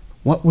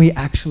what we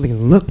actually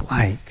look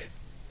like.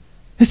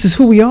 This is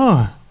who we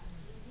are.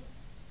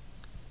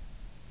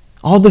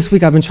 All this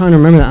week I've been trying to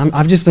remember that.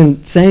 I've just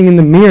been saying in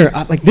the mirror,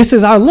 this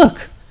is our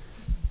look.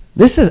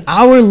 This is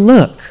our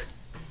look.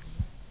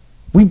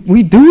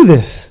 We do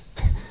this.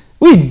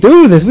 We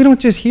do this. We don't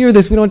just hear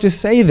this. We don't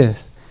just say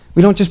this.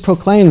 We don't just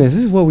proclaim this.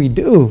 This is what we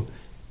do.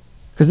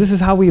 Because this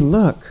is how we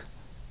look.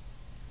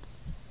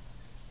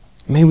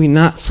 May we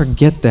not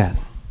forget that.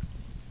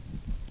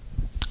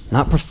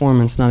 Not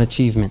performance, not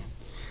achievement.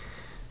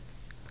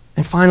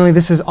 And finally,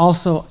 this is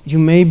also, you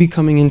may be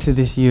coming into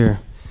this year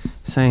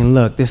saying,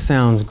 look, this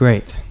sounds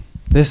great.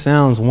 This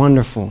sounds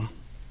wonderful.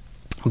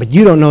 But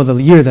you don't know the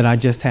year that I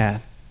just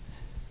had.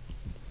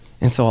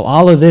 And so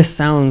all of this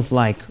sounds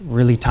like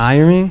really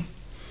tiring.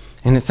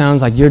 And it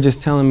sounds like you're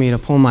just telling me to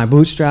pull my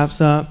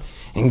bootstraps up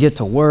and get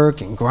to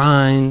work and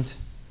grind.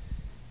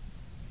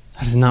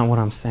 That is not what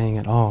I'm saying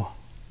at all.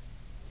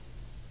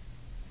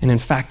 And in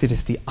fact, it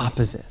is the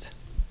opposite.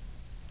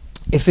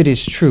 If it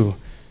is true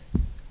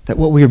that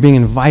what we are being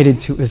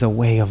invited to is a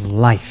way of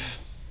life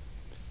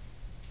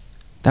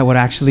that would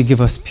actually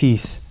give us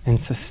peace and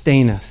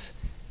sustain us.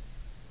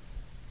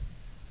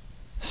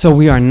 So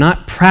we are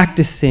not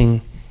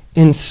practicing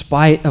in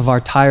spite of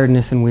our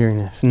tiredness and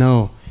weariness.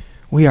 No,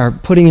 we are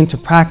putting into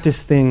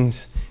practice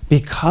things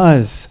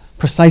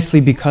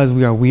precisely because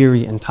we are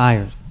weary and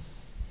tired,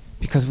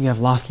 because we have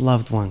lost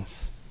loved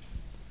ones,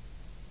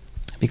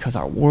 because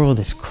our world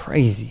is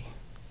crazy,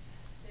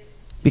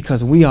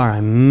 because we are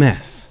a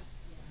mess,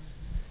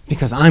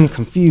 because I'm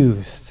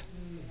confused.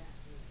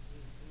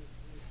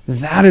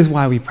 That is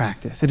why we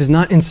practice. It is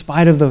not in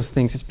spite of those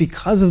things. It's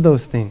because of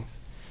those things.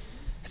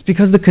 It's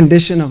because the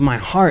condition of my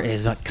heart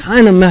is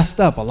kind of messed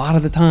up a lot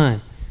of the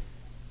time.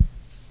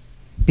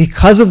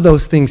 Because of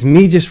those things,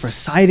 me just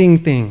reciting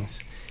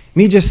things,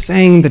 me just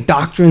saying the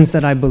doctrines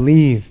that I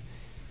believe,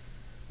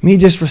 me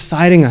just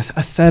reciting a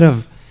set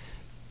of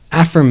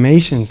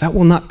affirmations, that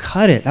will not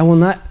cut it. That will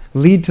not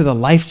lead to the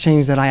life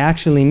change that I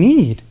actually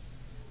need.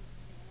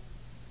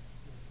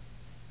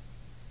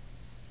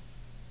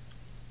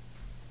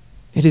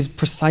 It is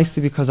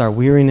precisely because our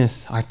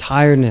weariness, our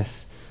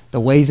tiredness, the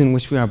ways in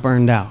which we are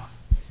burned out,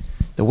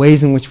 the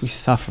ways in which we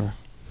suffer,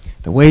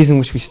 the ways in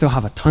which we still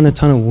have a ton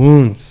of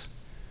wounds.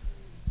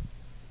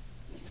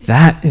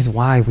 That is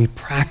why we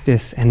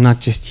practice and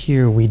not just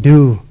hear. We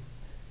do.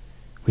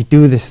 We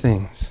do these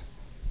things.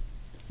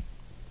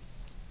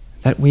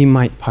 That we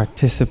might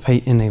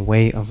participate in a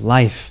way of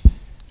life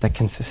that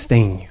can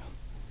sustain you.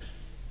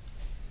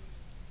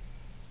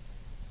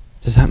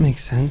 Does that make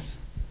sense?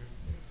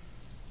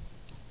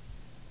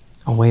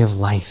 A way of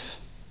life.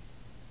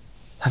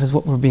 That is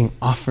what we're being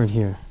offered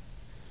here.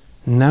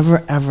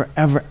 Never, ever,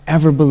 ever,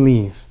 ever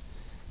believe.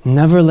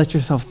 Never let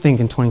yourself think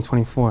in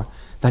 2024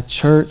 that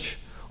church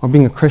or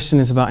being a Christian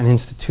is about an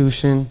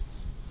institution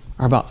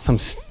or about some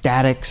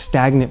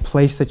stagnant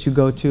place that you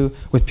go to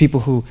with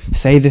people who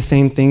say the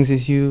same things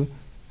as you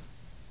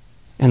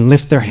and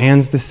lift their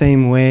hands the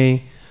same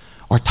way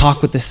or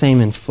talk with the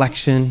same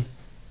inflection.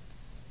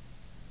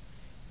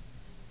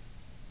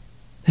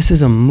 This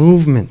is a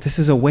movement. This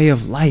is a way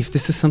of life.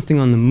 This is something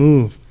on the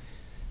move.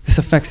 This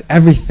affects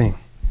everything.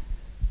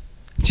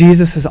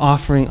 Jesus is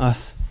offering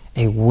us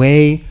a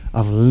way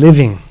of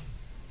living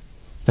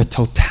the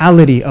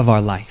totality of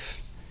our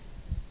life.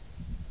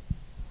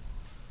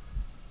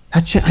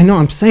 I know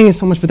I'm saying it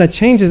so much, but that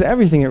changes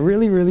everything. It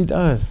really, really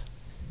does.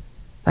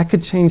 That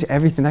could change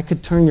everything. That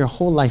could turn your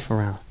whole life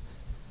around.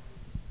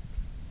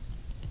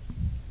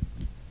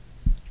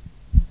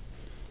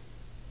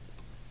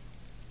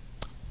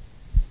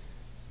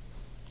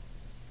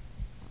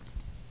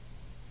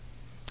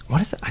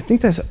 What is it? I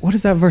think what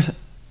is that verse?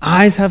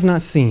 Eyes have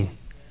not seen,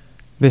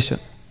 Bishop.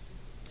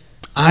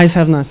 Eyes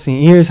have not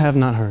seen, ears have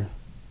not heard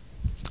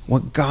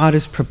what God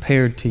is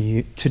prepared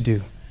to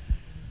do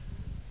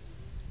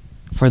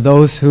for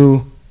those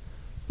who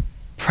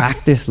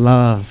practice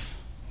love,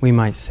 we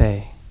might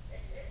say.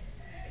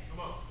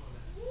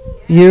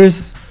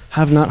 Ears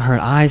have not heard,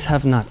 eyes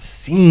have not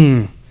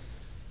seen,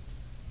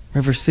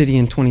 River City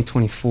in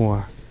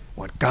 2024,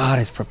 what God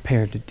is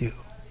prepared to do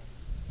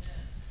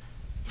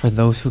for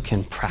those who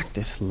can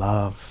practice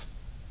love.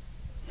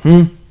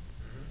 May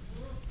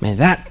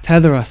that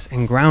tether us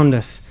and ground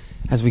us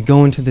as we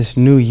go into this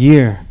new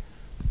year.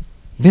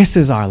 This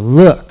is our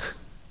look.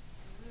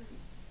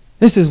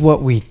 This is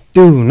what we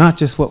do, not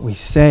just what we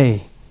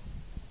say.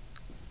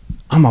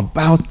 I'm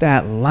about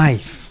that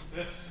life.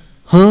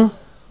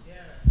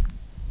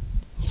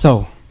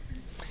 So,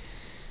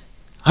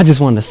 I just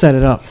wanted to set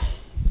it up.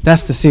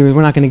 That's the series.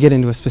 We're not going to get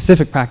into a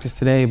specific practice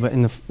today, but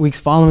in the weeks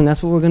following,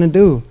 that's what we're going to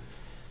do.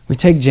 We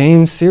take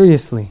James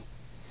seriously.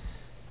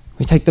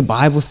 We take the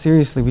Bible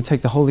seriously. We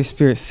take the Holy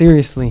Spirit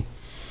seriously.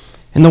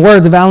 In the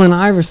words of Allen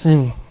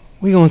Iverson,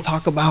 we're going to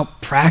talk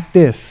about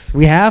practice.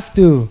 We have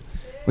to.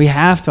 We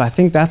have to. I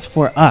think that's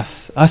for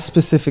us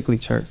specifically,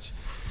 church.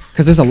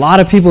 Because there's a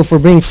lot of people, if we're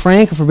being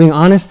frank, if we're being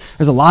honest,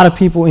 there's a lot of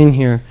people in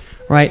here,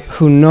 right,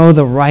 who know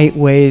the right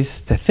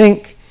ways to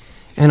think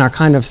and are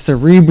kind of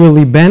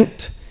cerebrally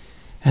bent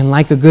and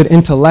like a good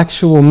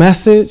intellectual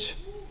message.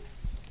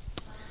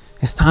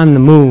 It's time to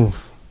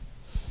move.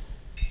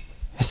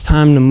 It's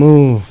time to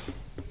move.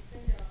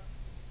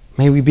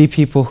 May we be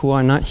people who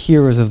are not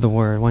hearers of the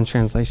word, one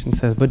translation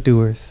says, but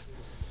doers.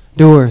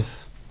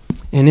 Doers.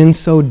 And in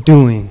so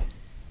doing,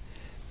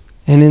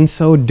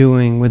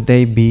 would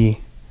they be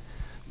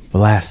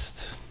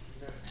blessed?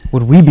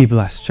 Would we be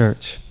blessed,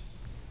 church?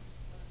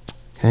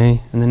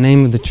 Okay? In the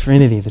name of the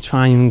Trinity, the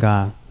triune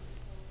God,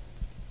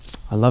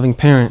 our loving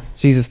parent,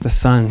 Jesus the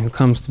Son, who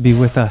comes to be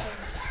with us,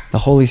 the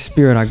Holy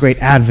Spirit, our great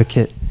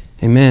advocate.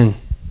 Amen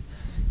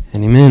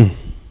and amen.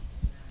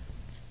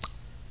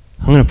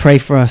 I'm going to pray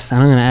for us,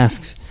 and I'm going to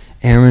ask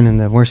Aaron and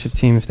the worship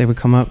team if they would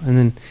come up. And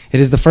then it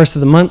is the first of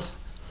the month,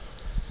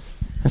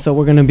 and so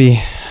we're going to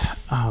be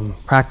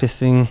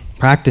practicing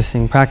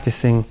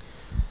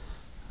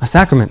a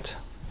sacrament,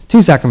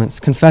 2 sacraments,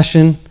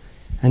 confession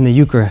and the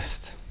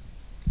Eucharist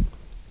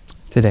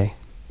today.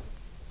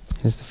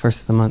 It is the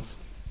first of the month.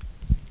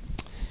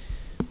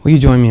 Will you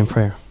join me in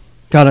prayer?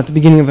 God, at the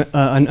beginning of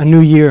a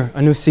new year,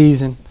 a new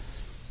season,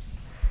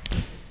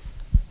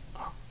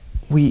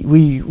 we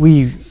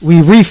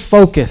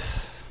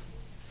refocus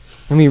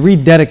and we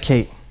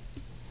rededicate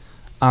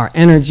our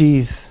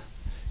energies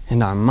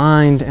and our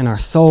mind and our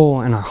soul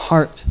and our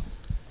heart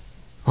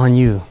on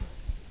you.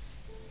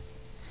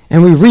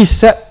 And we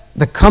reset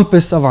the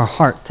compass of our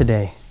heart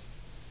today.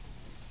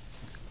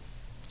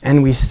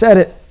 And we set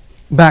it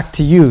back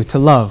to you, to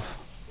love,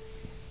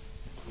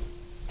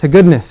 to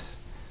goodness,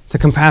 to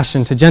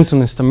compassion, to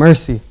gentleness, to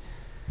mercy,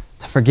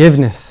 to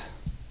forgiveness.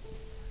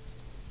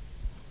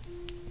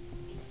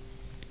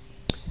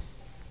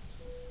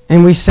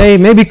 And we say,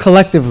 maybe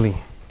collectively,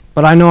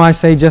 but I know I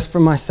say just for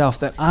myself,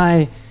 that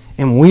I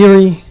am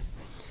weary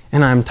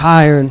and I'm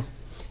tired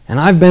and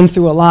I've been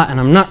through a lot and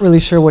I'm not really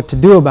sure what to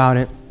do about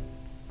it.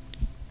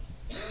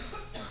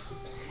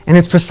 And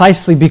it's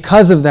precisely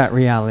because of that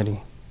reality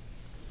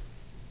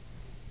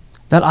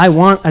that I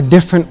want a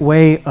different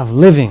way of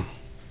living.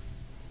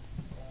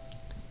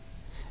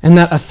 And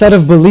that a set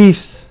of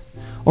beliefs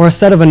or a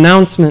set of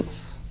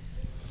announcements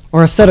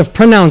or a set of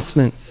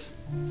pronouncements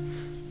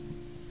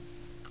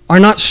are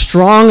not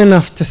strong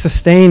enough to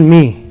sustain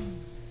me,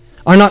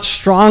 are not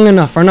strong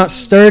enough, are not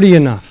sturdy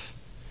enough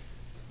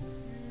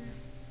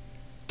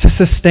to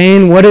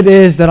sustain what it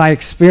is that I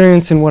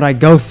experience and what I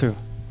go through.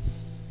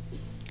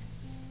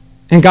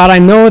 And God, I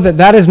know that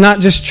that is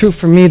not just true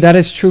for me, that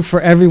is true for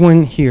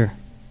everyone here.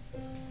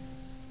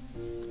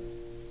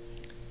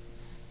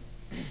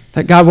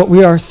 That God, what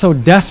we are so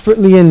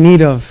desperately in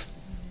need of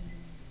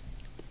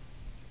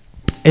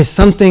is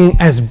something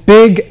as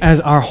big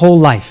as our whole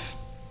life.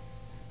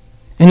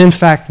 And in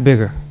fact,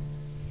 bigger.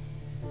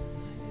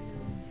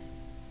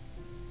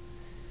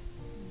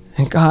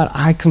 And God,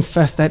 I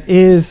confess that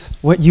is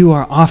what you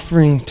are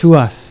offering to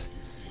us.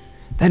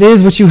 That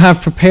is what you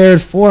have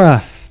prepared for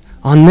us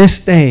on this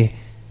day.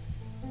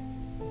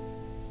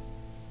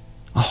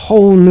 A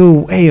whole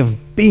new way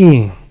of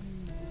being.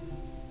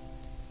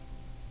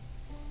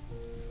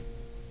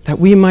 That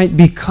we might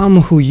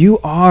become who you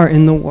are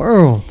in the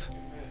world.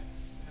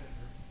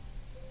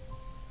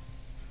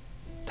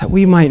 That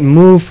we might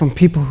move from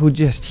people who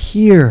just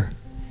hear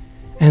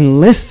and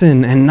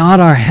listen and nod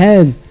our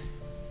head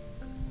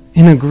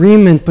in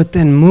agreement, but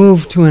then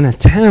move to an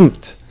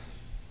attempt.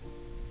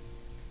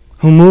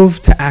 Who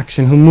move to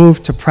action, who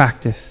move to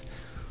practice.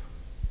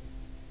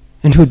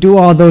 And who do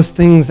all those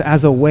things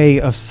as a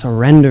way of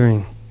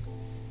surrendering.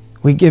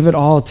 We give it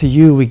all to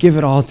you. We give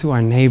it all to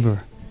our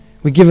neighbor.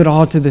 We give it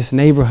all to this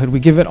neighborhood. We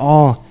give it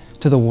all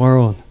to the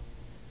world.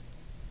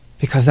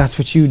 Because that's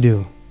what you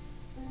do.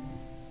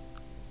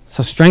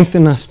 So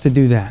strengthen us to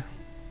do that.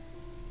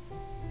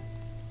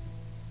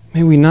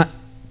 May we not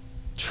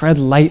tread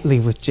lightly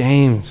with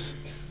James.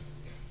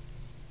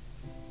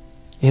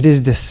 It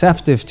is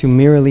deceptive to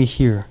merely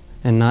hear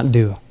and not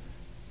do.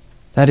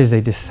 That is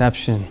a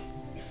deception.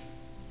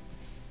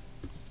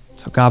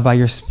 So God, by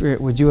your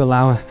Spirit, would you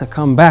allow us to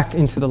come back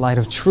into the light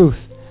of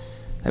truth,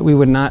 that we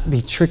would not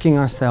be tricking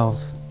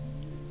ourselves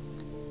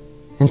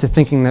into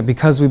thinking that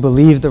because we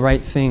believe the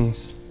right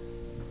things,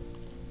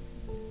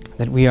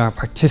 that we are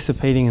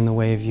participating in the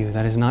way of you.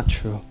 That is not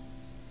true.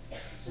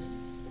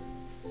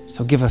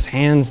 So give us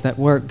hands that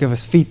work, give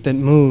us feet that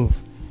move,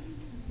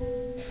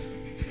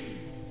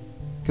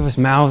 give us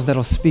mouths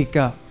that'll speak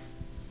up,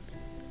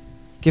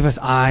 give us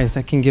eyes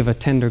that can give a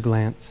tender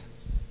glance,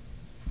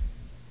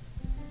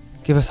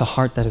 give us a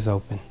heart that is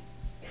open.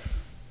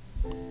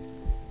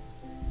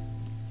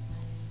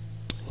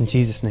 In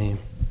Jesus' name,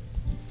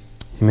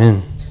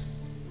 amen.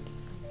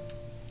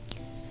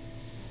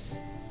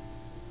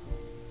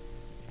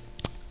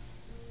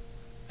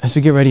 as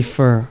we get ready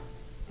for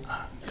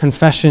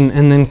confession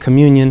and then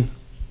communion,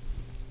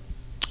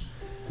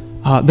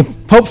 the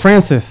Pope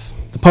Francis,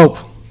 the Pope,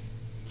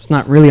 it's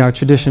not really our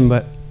tradition,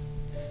 but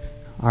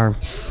our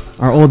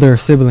older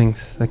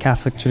siblings, the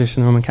Catholic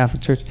tradition, the Roman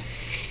Catholic Church,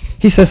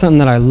 he says something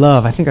that I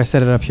love. I think I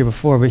said it up here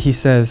before, but he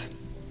says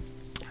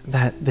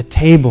that the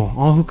table,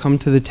 all who come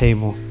to the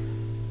table,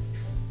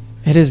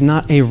 it is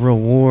not a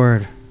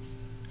reward,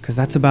 because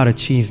that's about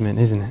achievement,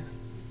 isn't it?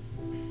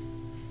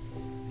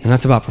 And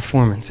that's about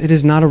performance. It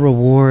is not a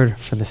reward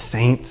for the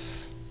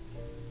saints.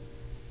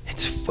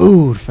 It's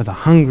food for the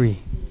hungry.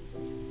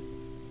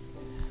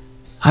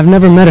 I've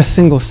never met a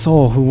single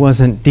soul who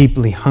wasn't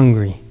deeply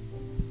hungry.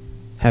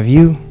 Have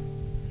you?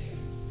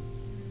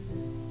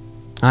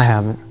 I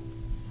haven't.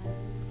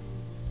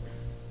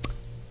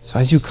 So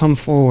as you come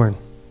forward,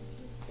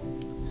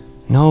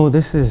 know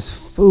this is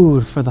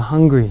food for the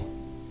hungry.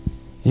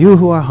 You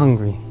who are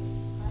hungry,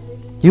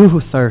 you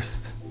who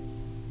thirst,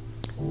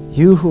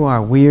 you who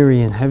are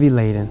weary and heavy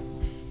laden,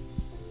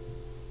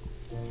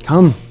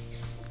 come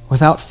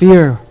without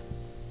fear.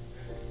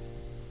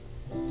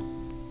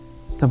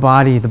 The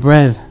body, the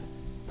bread,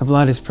 the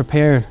blood is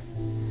prepared,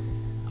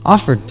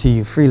 offered to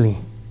you freely.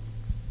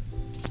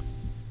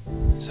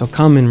 So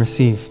come and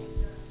receive.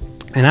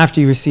 And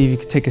after you receive, you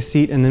can take a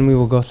seat, and then we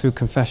will go through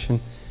confession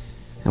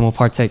and we'll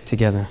partake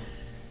together.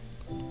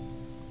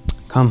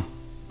 Come.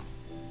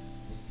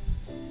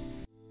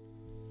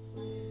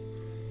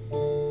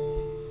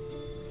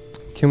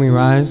 Can we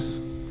rise?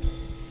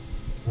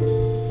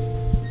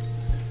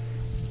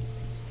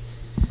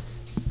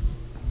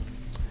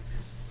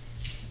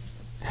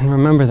 And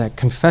remember that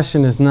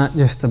confession is not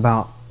just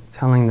about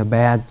telling the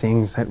bad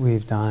things that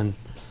we've done.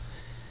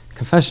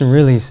 Confession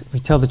really is, we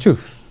tell the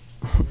truth.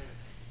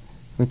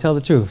 We tell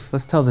the truth.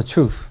 Let's tell the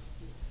truth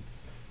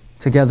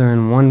together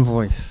in one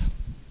voice.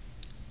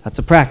 That's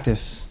a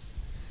practice.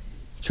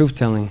 Truth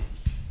telling.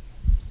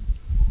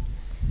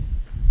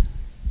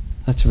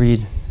 Let's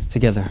read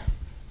together.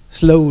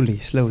 Slowly,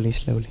 slowly,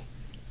 slowly.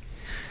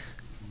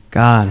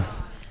 God,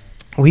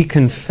 we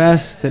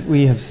confess that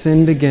we have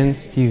sinned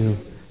against you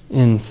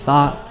in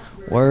thought,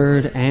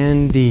 word,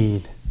 and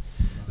deed,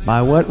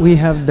 by what we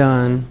have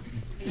done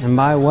and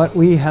by what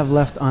we have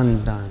left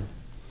undone.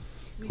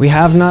 We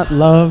have not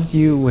loved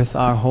you with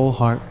our whole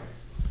heart.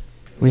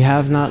 We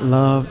have not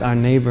loved our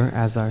neighbor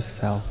as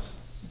ourselves.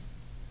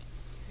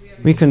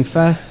 We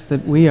confess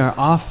that we are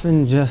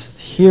often just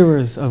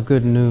hearers of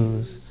good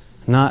news,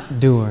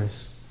 not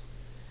doers.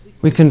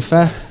 We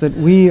confess that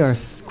we are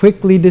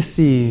quickly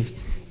deceived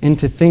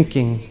into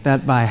thinking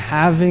that by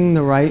having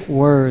the right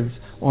words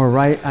or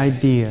right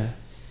idea,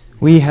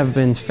 we have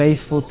been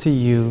faithful to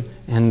you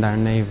and our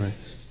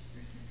neighbors.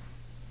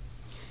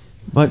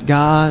 But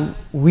God,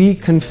 we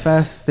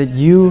confess that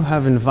you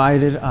have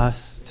invited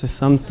us to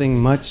something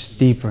much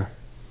deeper.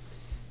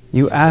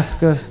 You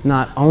ask us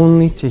not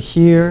only to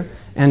hear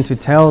and to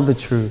tell the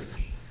truth,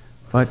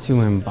 but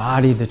to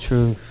embody the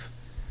truth.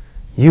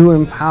 You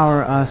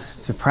empower us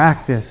to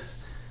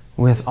practice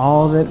with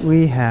all that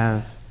we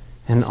have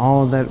and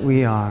all that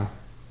we are,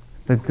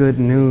 the good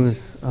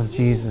news of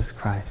Jesus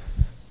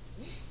Christ.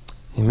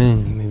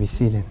 Amen. You may be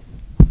seated.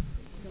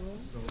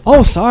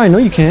 Oh, sorry. No,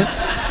 you can't.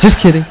 Just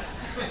kidding.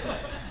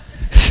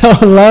 So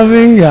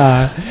loving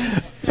God,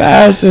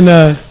 fashion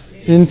us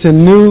into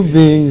new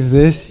beings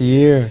this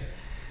year.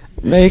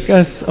 Make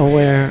us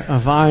aware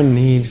of our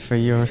need for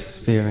your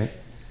Spirit,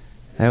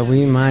 that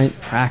we might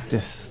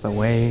practice the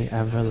way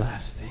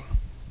everlasting.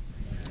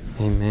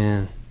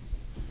 Amen.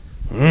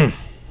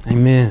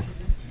 Amen.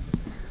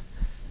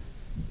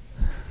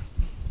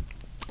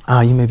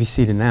 You may be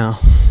seated now.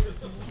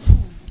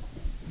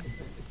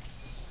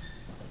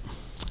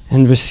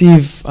 And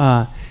receive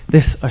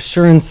this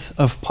assurance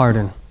of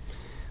pardon,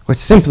 which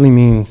simply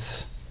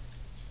means,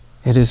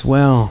 it is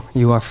well,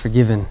 you are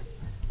forgiven.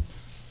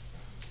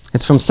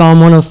 It's from Psalm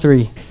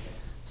 103.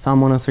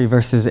 Psalm 103,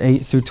 verses 8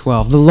 through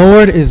 12. The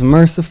Lord is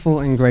merciful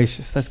and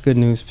gracious. That's good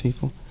news,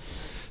 people.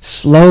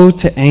 Slow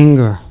to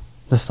anger,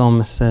 the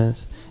psalmist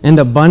says, and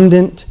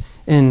abundant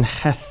in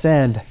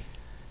chesed,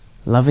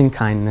 loving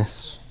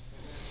kindness.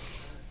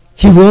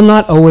 He will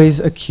not always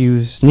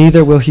accuse,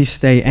 neither will he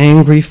stay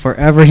angry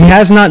forever. He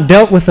has not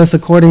dealt with us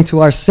according to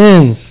our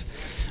sins,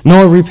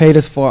 nor repaid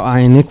us for our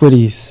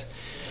iniquities.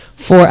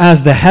 For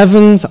as the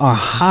heavens are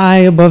high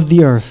above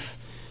the earth,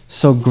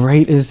 so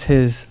great is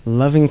his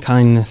loving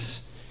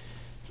kindness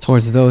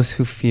towards those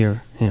who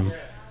fear him.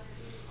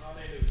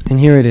 And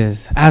here it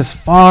is. As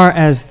far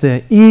as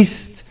the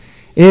east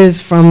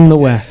is from the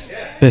west,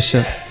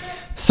 Bishop,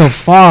 so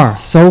far,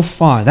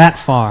 that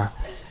far,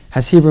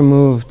 has he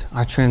removed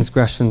our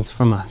transgressions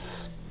from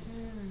us.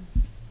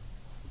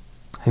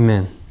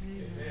 Amen.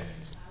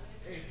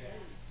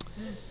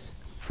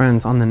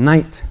 Friends, on the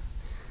night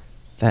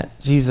that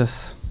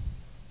Jesus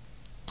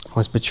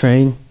was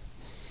betrayed,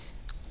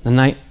 the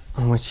night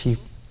on which he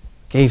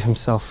gave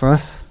himself for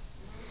us,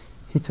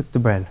 he took the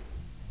bread.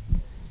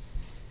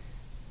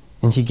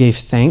 And he gave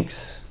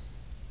thanks.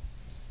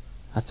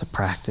 That's a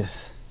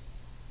practice.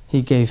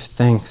 He gave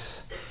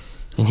thanks,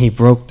 and he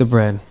broke the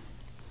bread.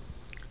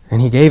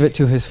 And he gave it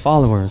to his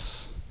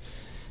followers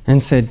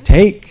and said,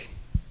 take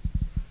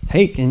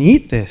and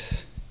eat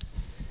this.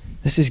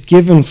 This is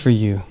given for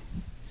you.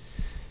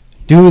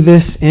 Do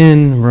this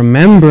in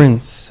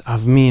remembrance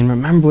of me. And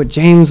remember what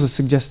James was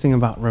suggesting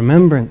about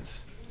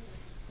remembrance.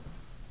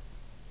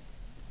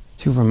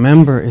 To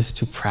remember is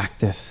to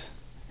practice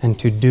and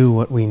to do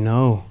what we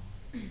know.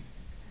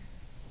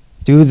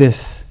 Do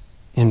this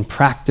in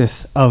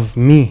practice of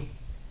me.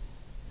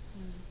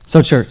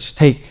 So church,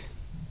 take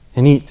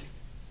and eat.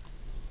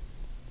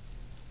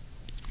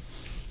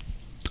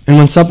 And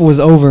when supper was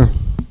over,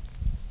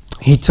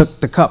 he took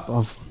the cup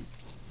of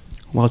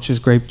Welch's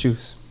grape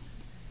juice.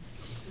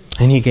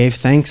 And he gave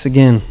thanks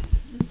again.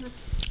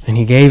 And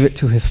he gave it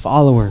to his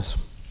followers.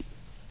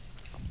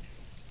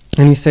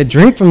 And he said,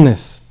 drink from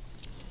this,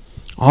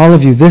 all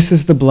of you. This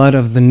is the blood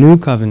of the new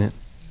covenant,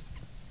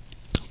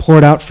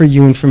 poured out for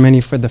you and for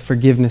many for the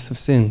forgiveness of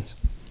sins.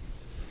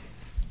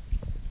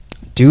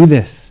 Do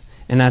this.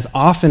 And as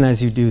often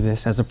as you do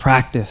this, as a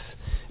practice,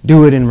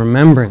 do it in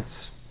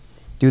remembrance.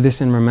 Do this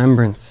in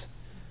remembrance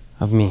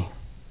of me.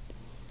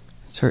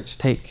 Church,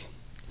 take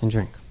and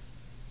drink.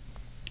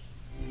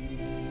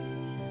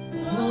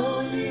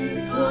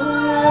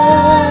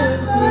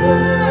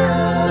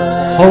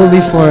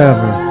 Holy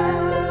forever.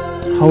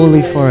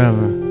 Holy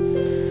forever.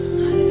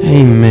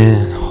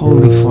 Amen.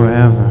 Holy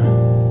forever.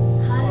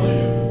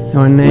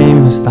 Your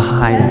name is the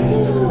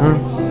highest. Huh?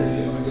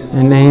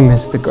 Your name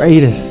is the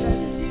greatest.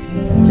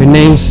 Your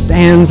name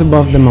stands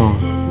above them all.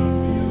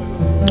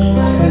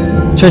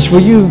 Church,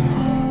 will you,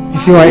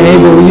 if you are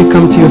able, will you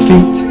come to your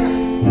feet?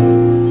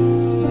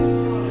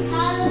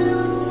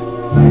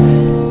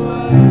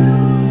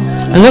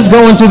 And let's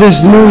go into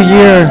this new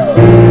year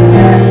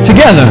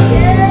together,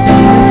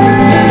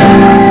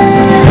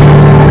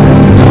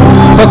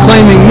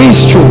 proclaiming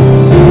these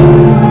truths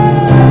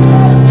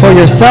for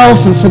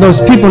yourself and for those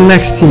people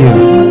next to you.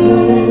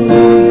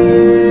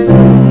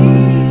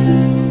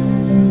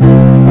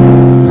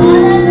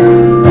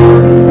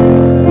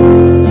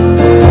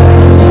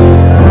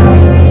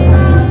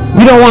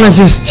 We don't want to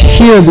just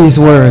hear these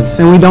words,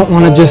 and we don't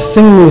want to just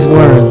sing these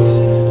words.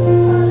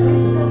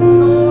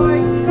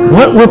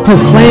 What we're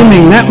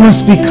proclaiming, that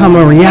must become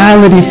a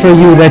reality for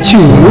you, that you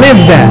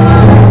live that.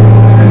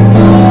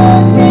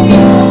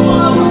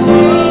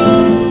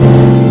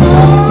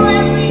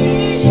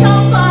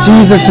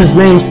 Jesus'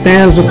 name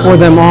stands before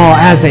them all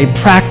as a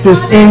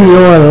practice in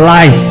your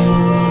life.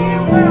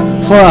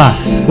 For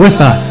us,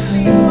 with us.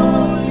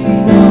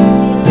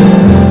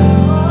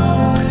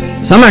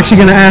 So I'm actually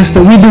going to ask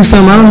that we do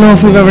something I don't know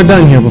if we've ever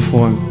done here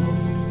before.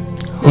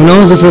 Who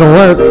knows if it'll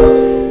work?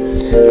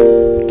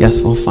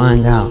 Guess we'll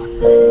find out.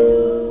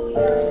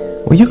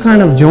 Will you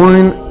kind of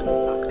join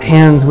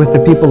hands with the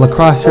people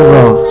across your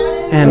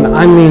row? And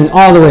I mean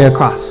all the way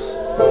across.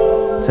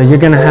 So you're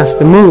going to have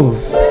to move.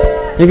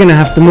 You're going to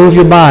have to move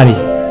your body.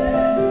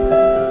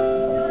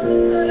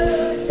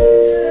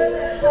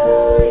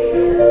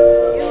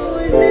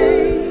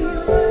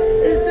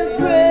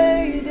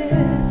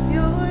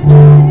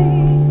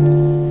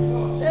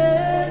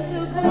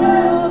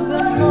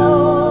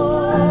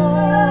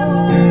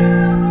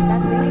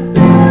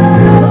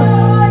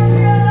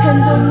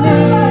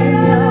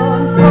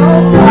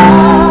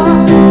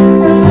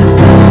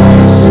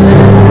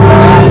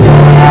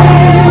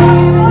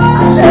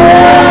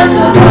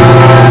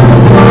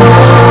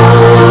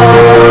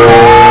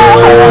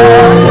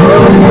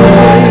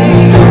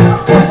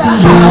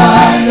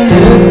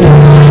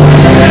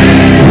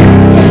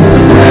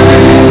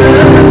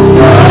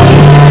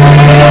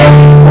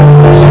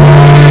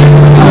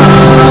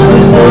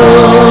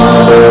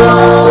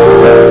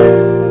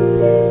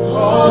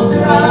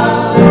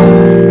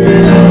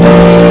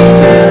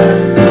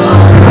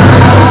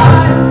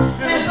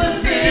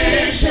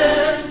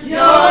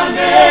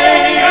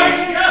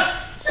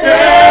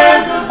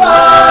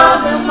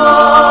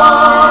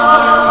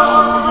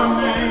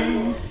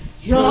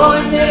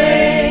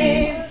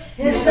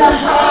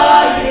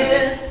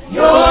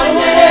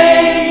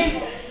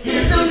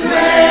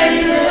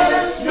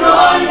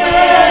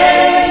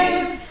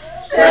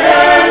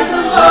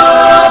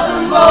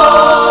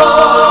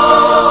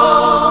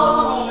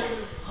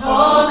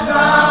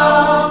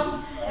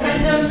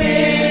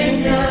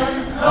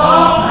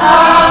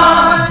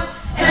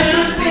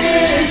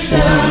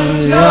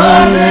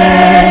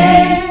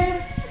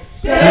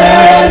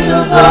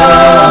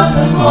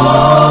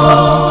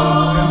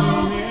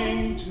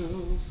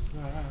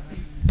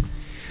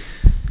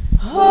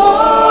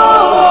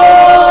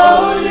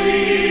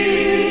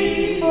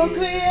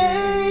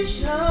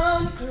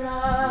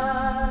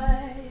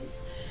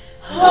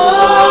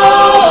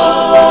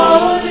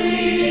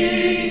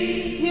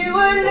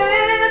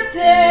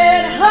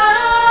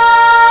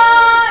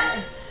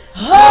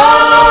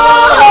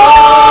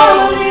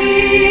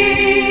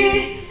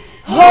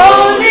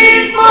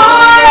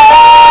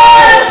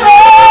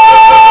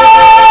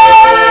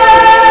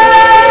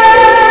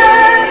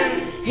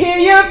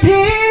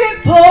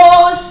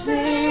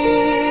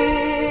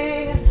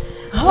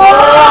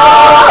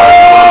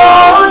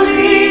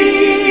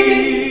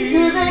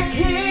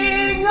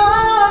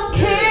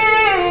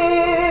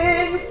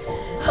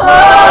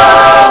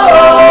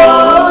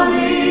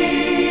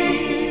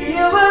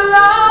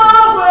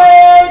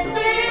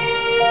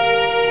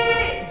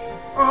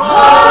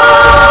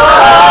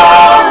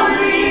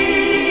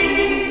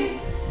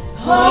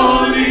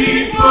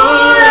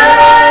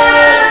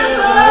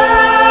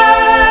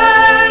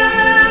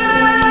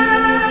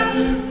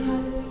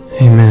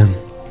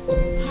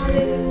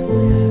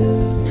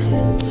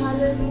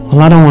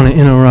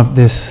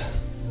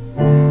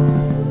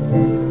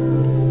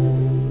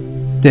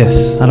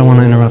 this. I don't want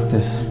to interrupt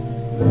this.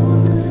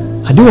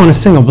 I do want to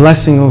sing a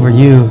blessing over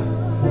you.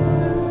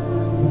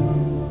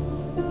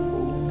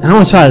 And I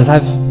want to try this.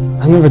 I've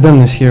never done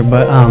this here,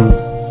 but I'm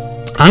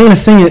going to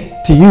sing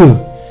it to you.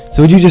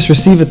 So would you just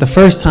receive it the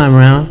first time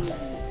around?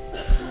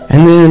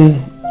 And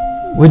then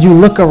would you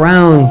look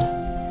around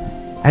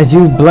as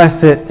you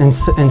bless it and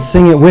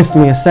sing it with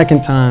me a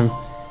second time,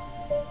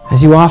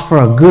 as you offer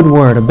a good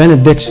word, a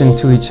benediction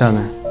to each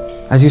other,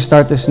 as you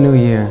start this new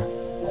year,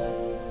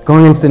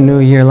 going into the new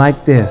year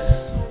like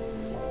this.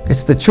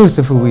 It's the truth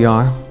of who we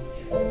are.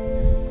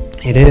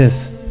 It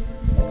is.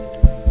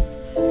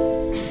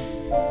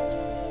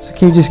 So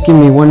can you just give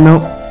me one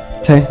note,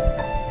 Tay?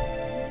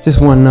 Just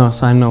one note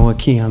so I know what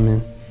key I'm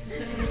in.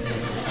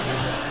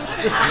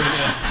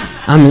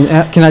 I'm in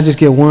F. Can I just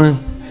get one?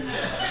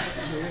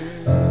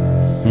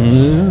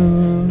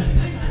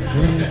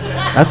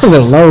 That's a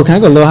little low. Can I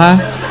go a little high?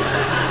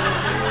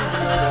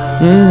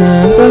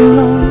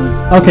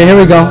 Okay, here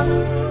we go.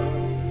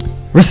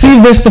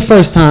 Receive this the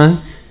first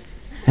time,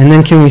 and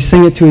then can we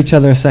sing it to each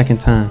other a second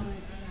time?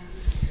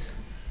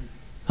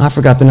 I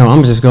forgot the note.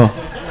 I'm going to just go.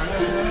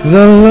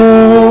 The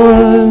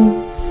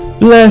Lord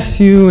bless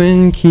you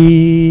and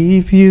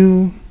keep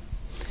you.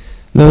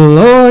 The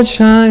Lord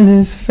shine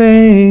his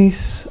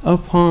face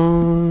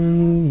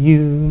upon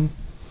you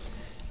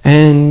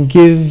and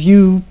give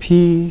you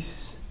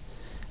peace,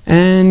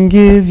 and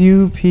give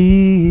you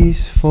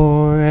peace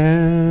forever.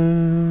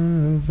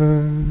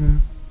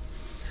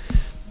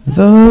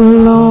 The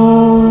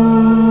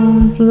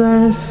Lord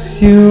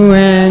bless you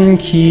and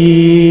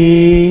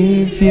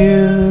keep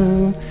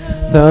you.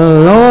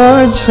 The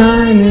Lord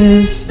shine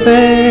his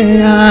face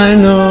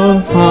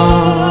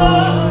upon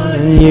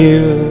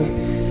you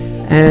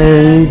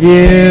and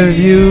give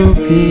you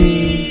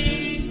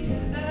peace,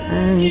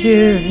 and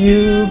give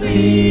you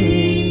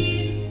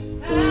peace,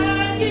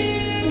 and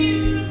give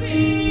you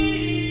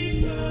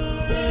peace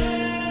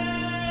forever.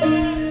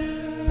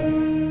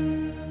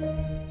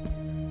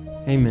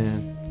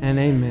 Amen and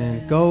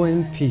amen. Go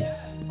in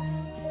peace.